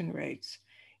infection rates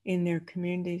in their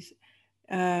communities,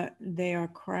 they are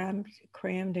crammed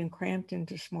and cramped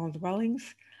into small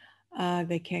dwellings.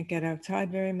 They can't get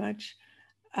outside very much.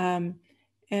 And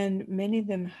many of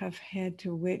them have had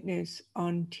to witness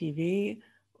on TV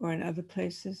or in other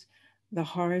places the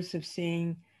horrors of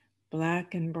seeing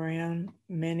Black and Brown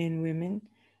men and women,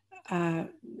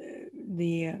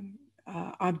 the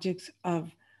objects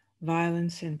of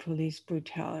violence and police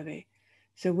brutality.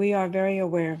 So we are very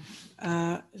aware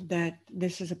that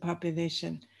this is a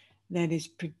population that is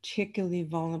particularly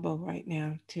vulnerable right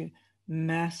now to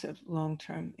massive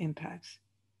long-term impacts.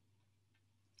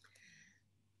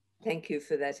 Thank you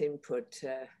for that input,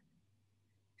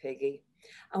 Peggy.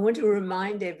 I want to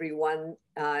remind everyone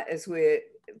as we're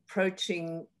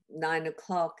approaching 9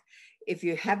 o'clock, if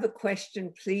you have a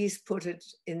question, please put it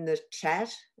in the chat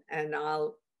and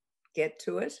I'll get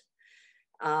to it.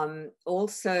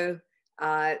 Also,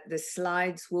 the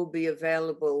slides will be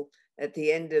available at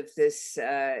the end of this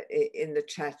in the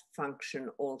chat function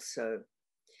also.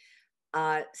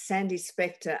 Sandy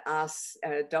Spector asks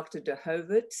Dr. de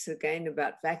Hovitz again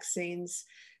about vaccines.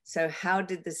 So how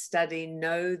did the study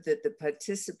know that the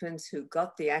participants who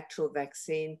got the actual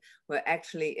vaccine were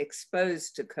actually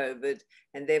exposed to COVID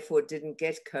and therefore didn't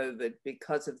get COVID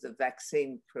because of the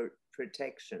vaccine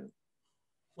protection?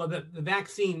 Well, the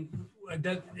vaccine,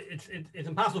 it's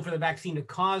impossible for the vaccine to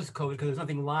cause COVID because there's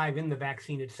nothing live in the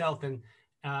vaccine itself. And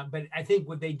but I think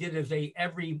what they did is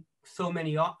every so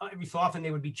often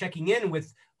they would be checking in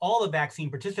with all the vaccine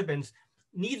participants.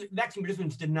 Vaccine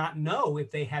participants did not know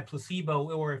if they had placebo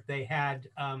or if they had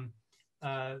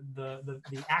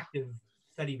the active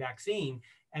study vaccine.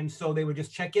 And so they would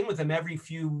just check in with them every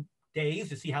few days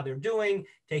to see how they're doing,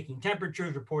 taking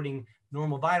temperatures, reporting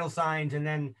normal vital signs. And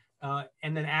then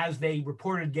as they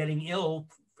reported getting ill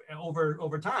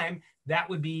over time, that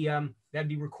would be that'd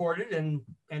be recorded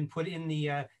and put in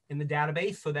the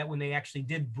database, so that when they actually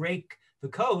did break the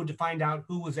code to find out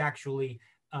who was actually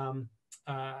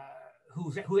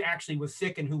who actually was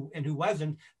sick and who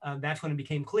wasn't, that's when it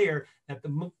became clear that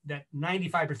that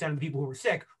 95% of the people who were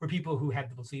sick were people who had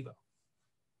the placebo.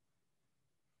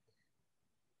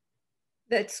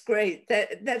 That's great.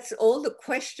 That's all the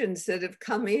questions that have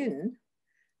come in.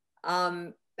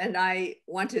 And I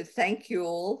want to thank you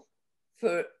all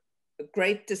for a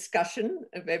great discussion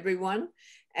of everyone.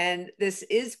 And this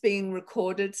is being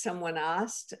recorded, someone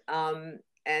asked,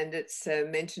 and it's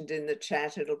mentioned in the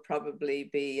chat. It'll probably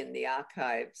be in the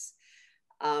archives.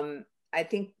 I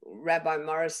think Rabbi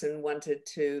Morrison wanted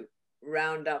to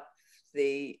round up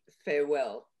the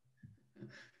farewell.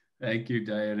 Thank you,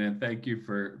 Diana, and thank you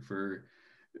for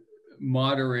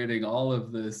moderating all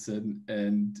of this, and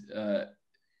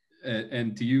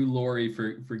to you, Lori,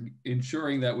 for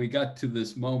ensuring that we got to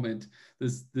this moment.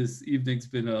 This evening's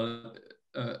been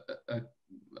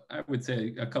I would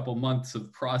say a couple months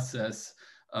of process,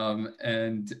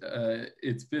 and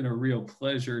it's been a real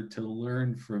pleasure to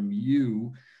learn from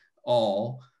you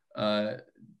all.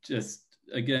 Just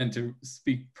again, to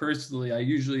speak personally, I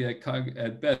usually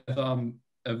at Beth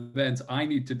events, I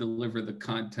need to deliver the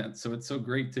content. So it's so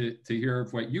great to hear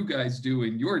of what you guys do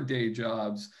in your day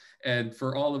jobs, and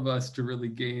for all of us to really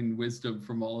gain wisdom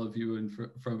from all of you and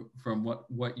from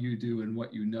what you do and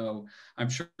what you know. I'm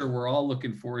sure we're all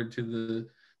looking forward to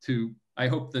I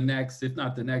hope the next, if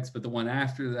not the next, but the one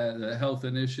after that, the health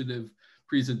initiative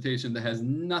presentation that has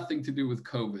nothing to do with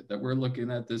COVID, that we're looking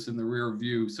at this in the rear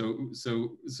view.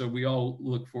 So we all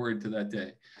look forward to that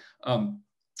day.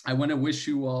 I want to wish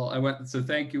you all, so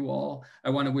thank you all. I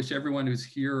want to wish everyone who's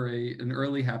here an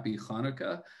early happy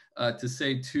Hanukkah. To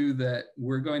say too that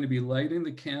we're going to be lighting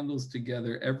the candles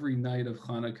together every night of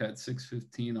Hanukkah at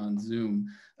 6:15 on Zoom.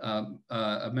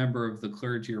 A member of the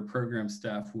clergy or program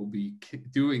staff will be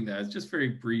doing that. It's just a very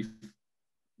brief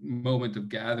moment of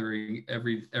gathering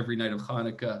every night of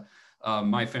Hanukkah.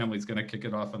 My family's going to kick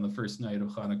it off on the first night of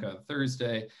Hanukkah on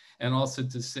Thursday. And also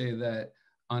to say that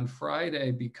on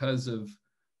Friday, because of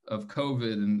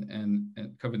COVID and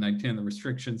COVID-19, the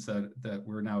restrictions that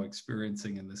we're now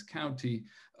experiencing in this county,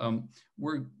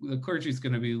 the clergy is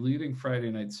going to be leading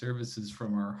Friday night services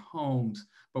from our homes,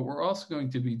 but we're also going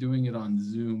to be doing it on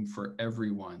Zoom for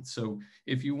everyone. So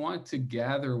if you want to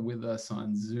gather with us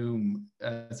on Zoom,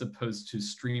 as opposed to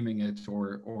streaming it,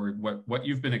 or what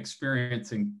you've been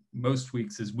experiencing most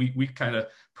weeks is we kind of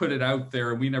put it out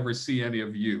there and we never see any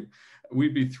of you.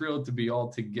 We'd be thrilled to be all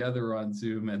together on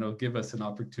Zoom, and it'll give us an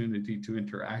opportunity to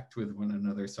interact with one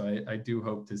another. So I do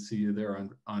hope to see you there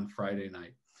on Friday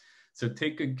night. So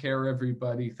take good care,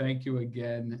 everybody. Thank you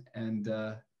again, and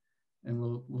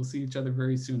we'll see each other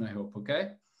very soon, I hope. Okay,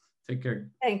 take care.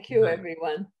 Thank you,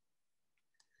 everyone.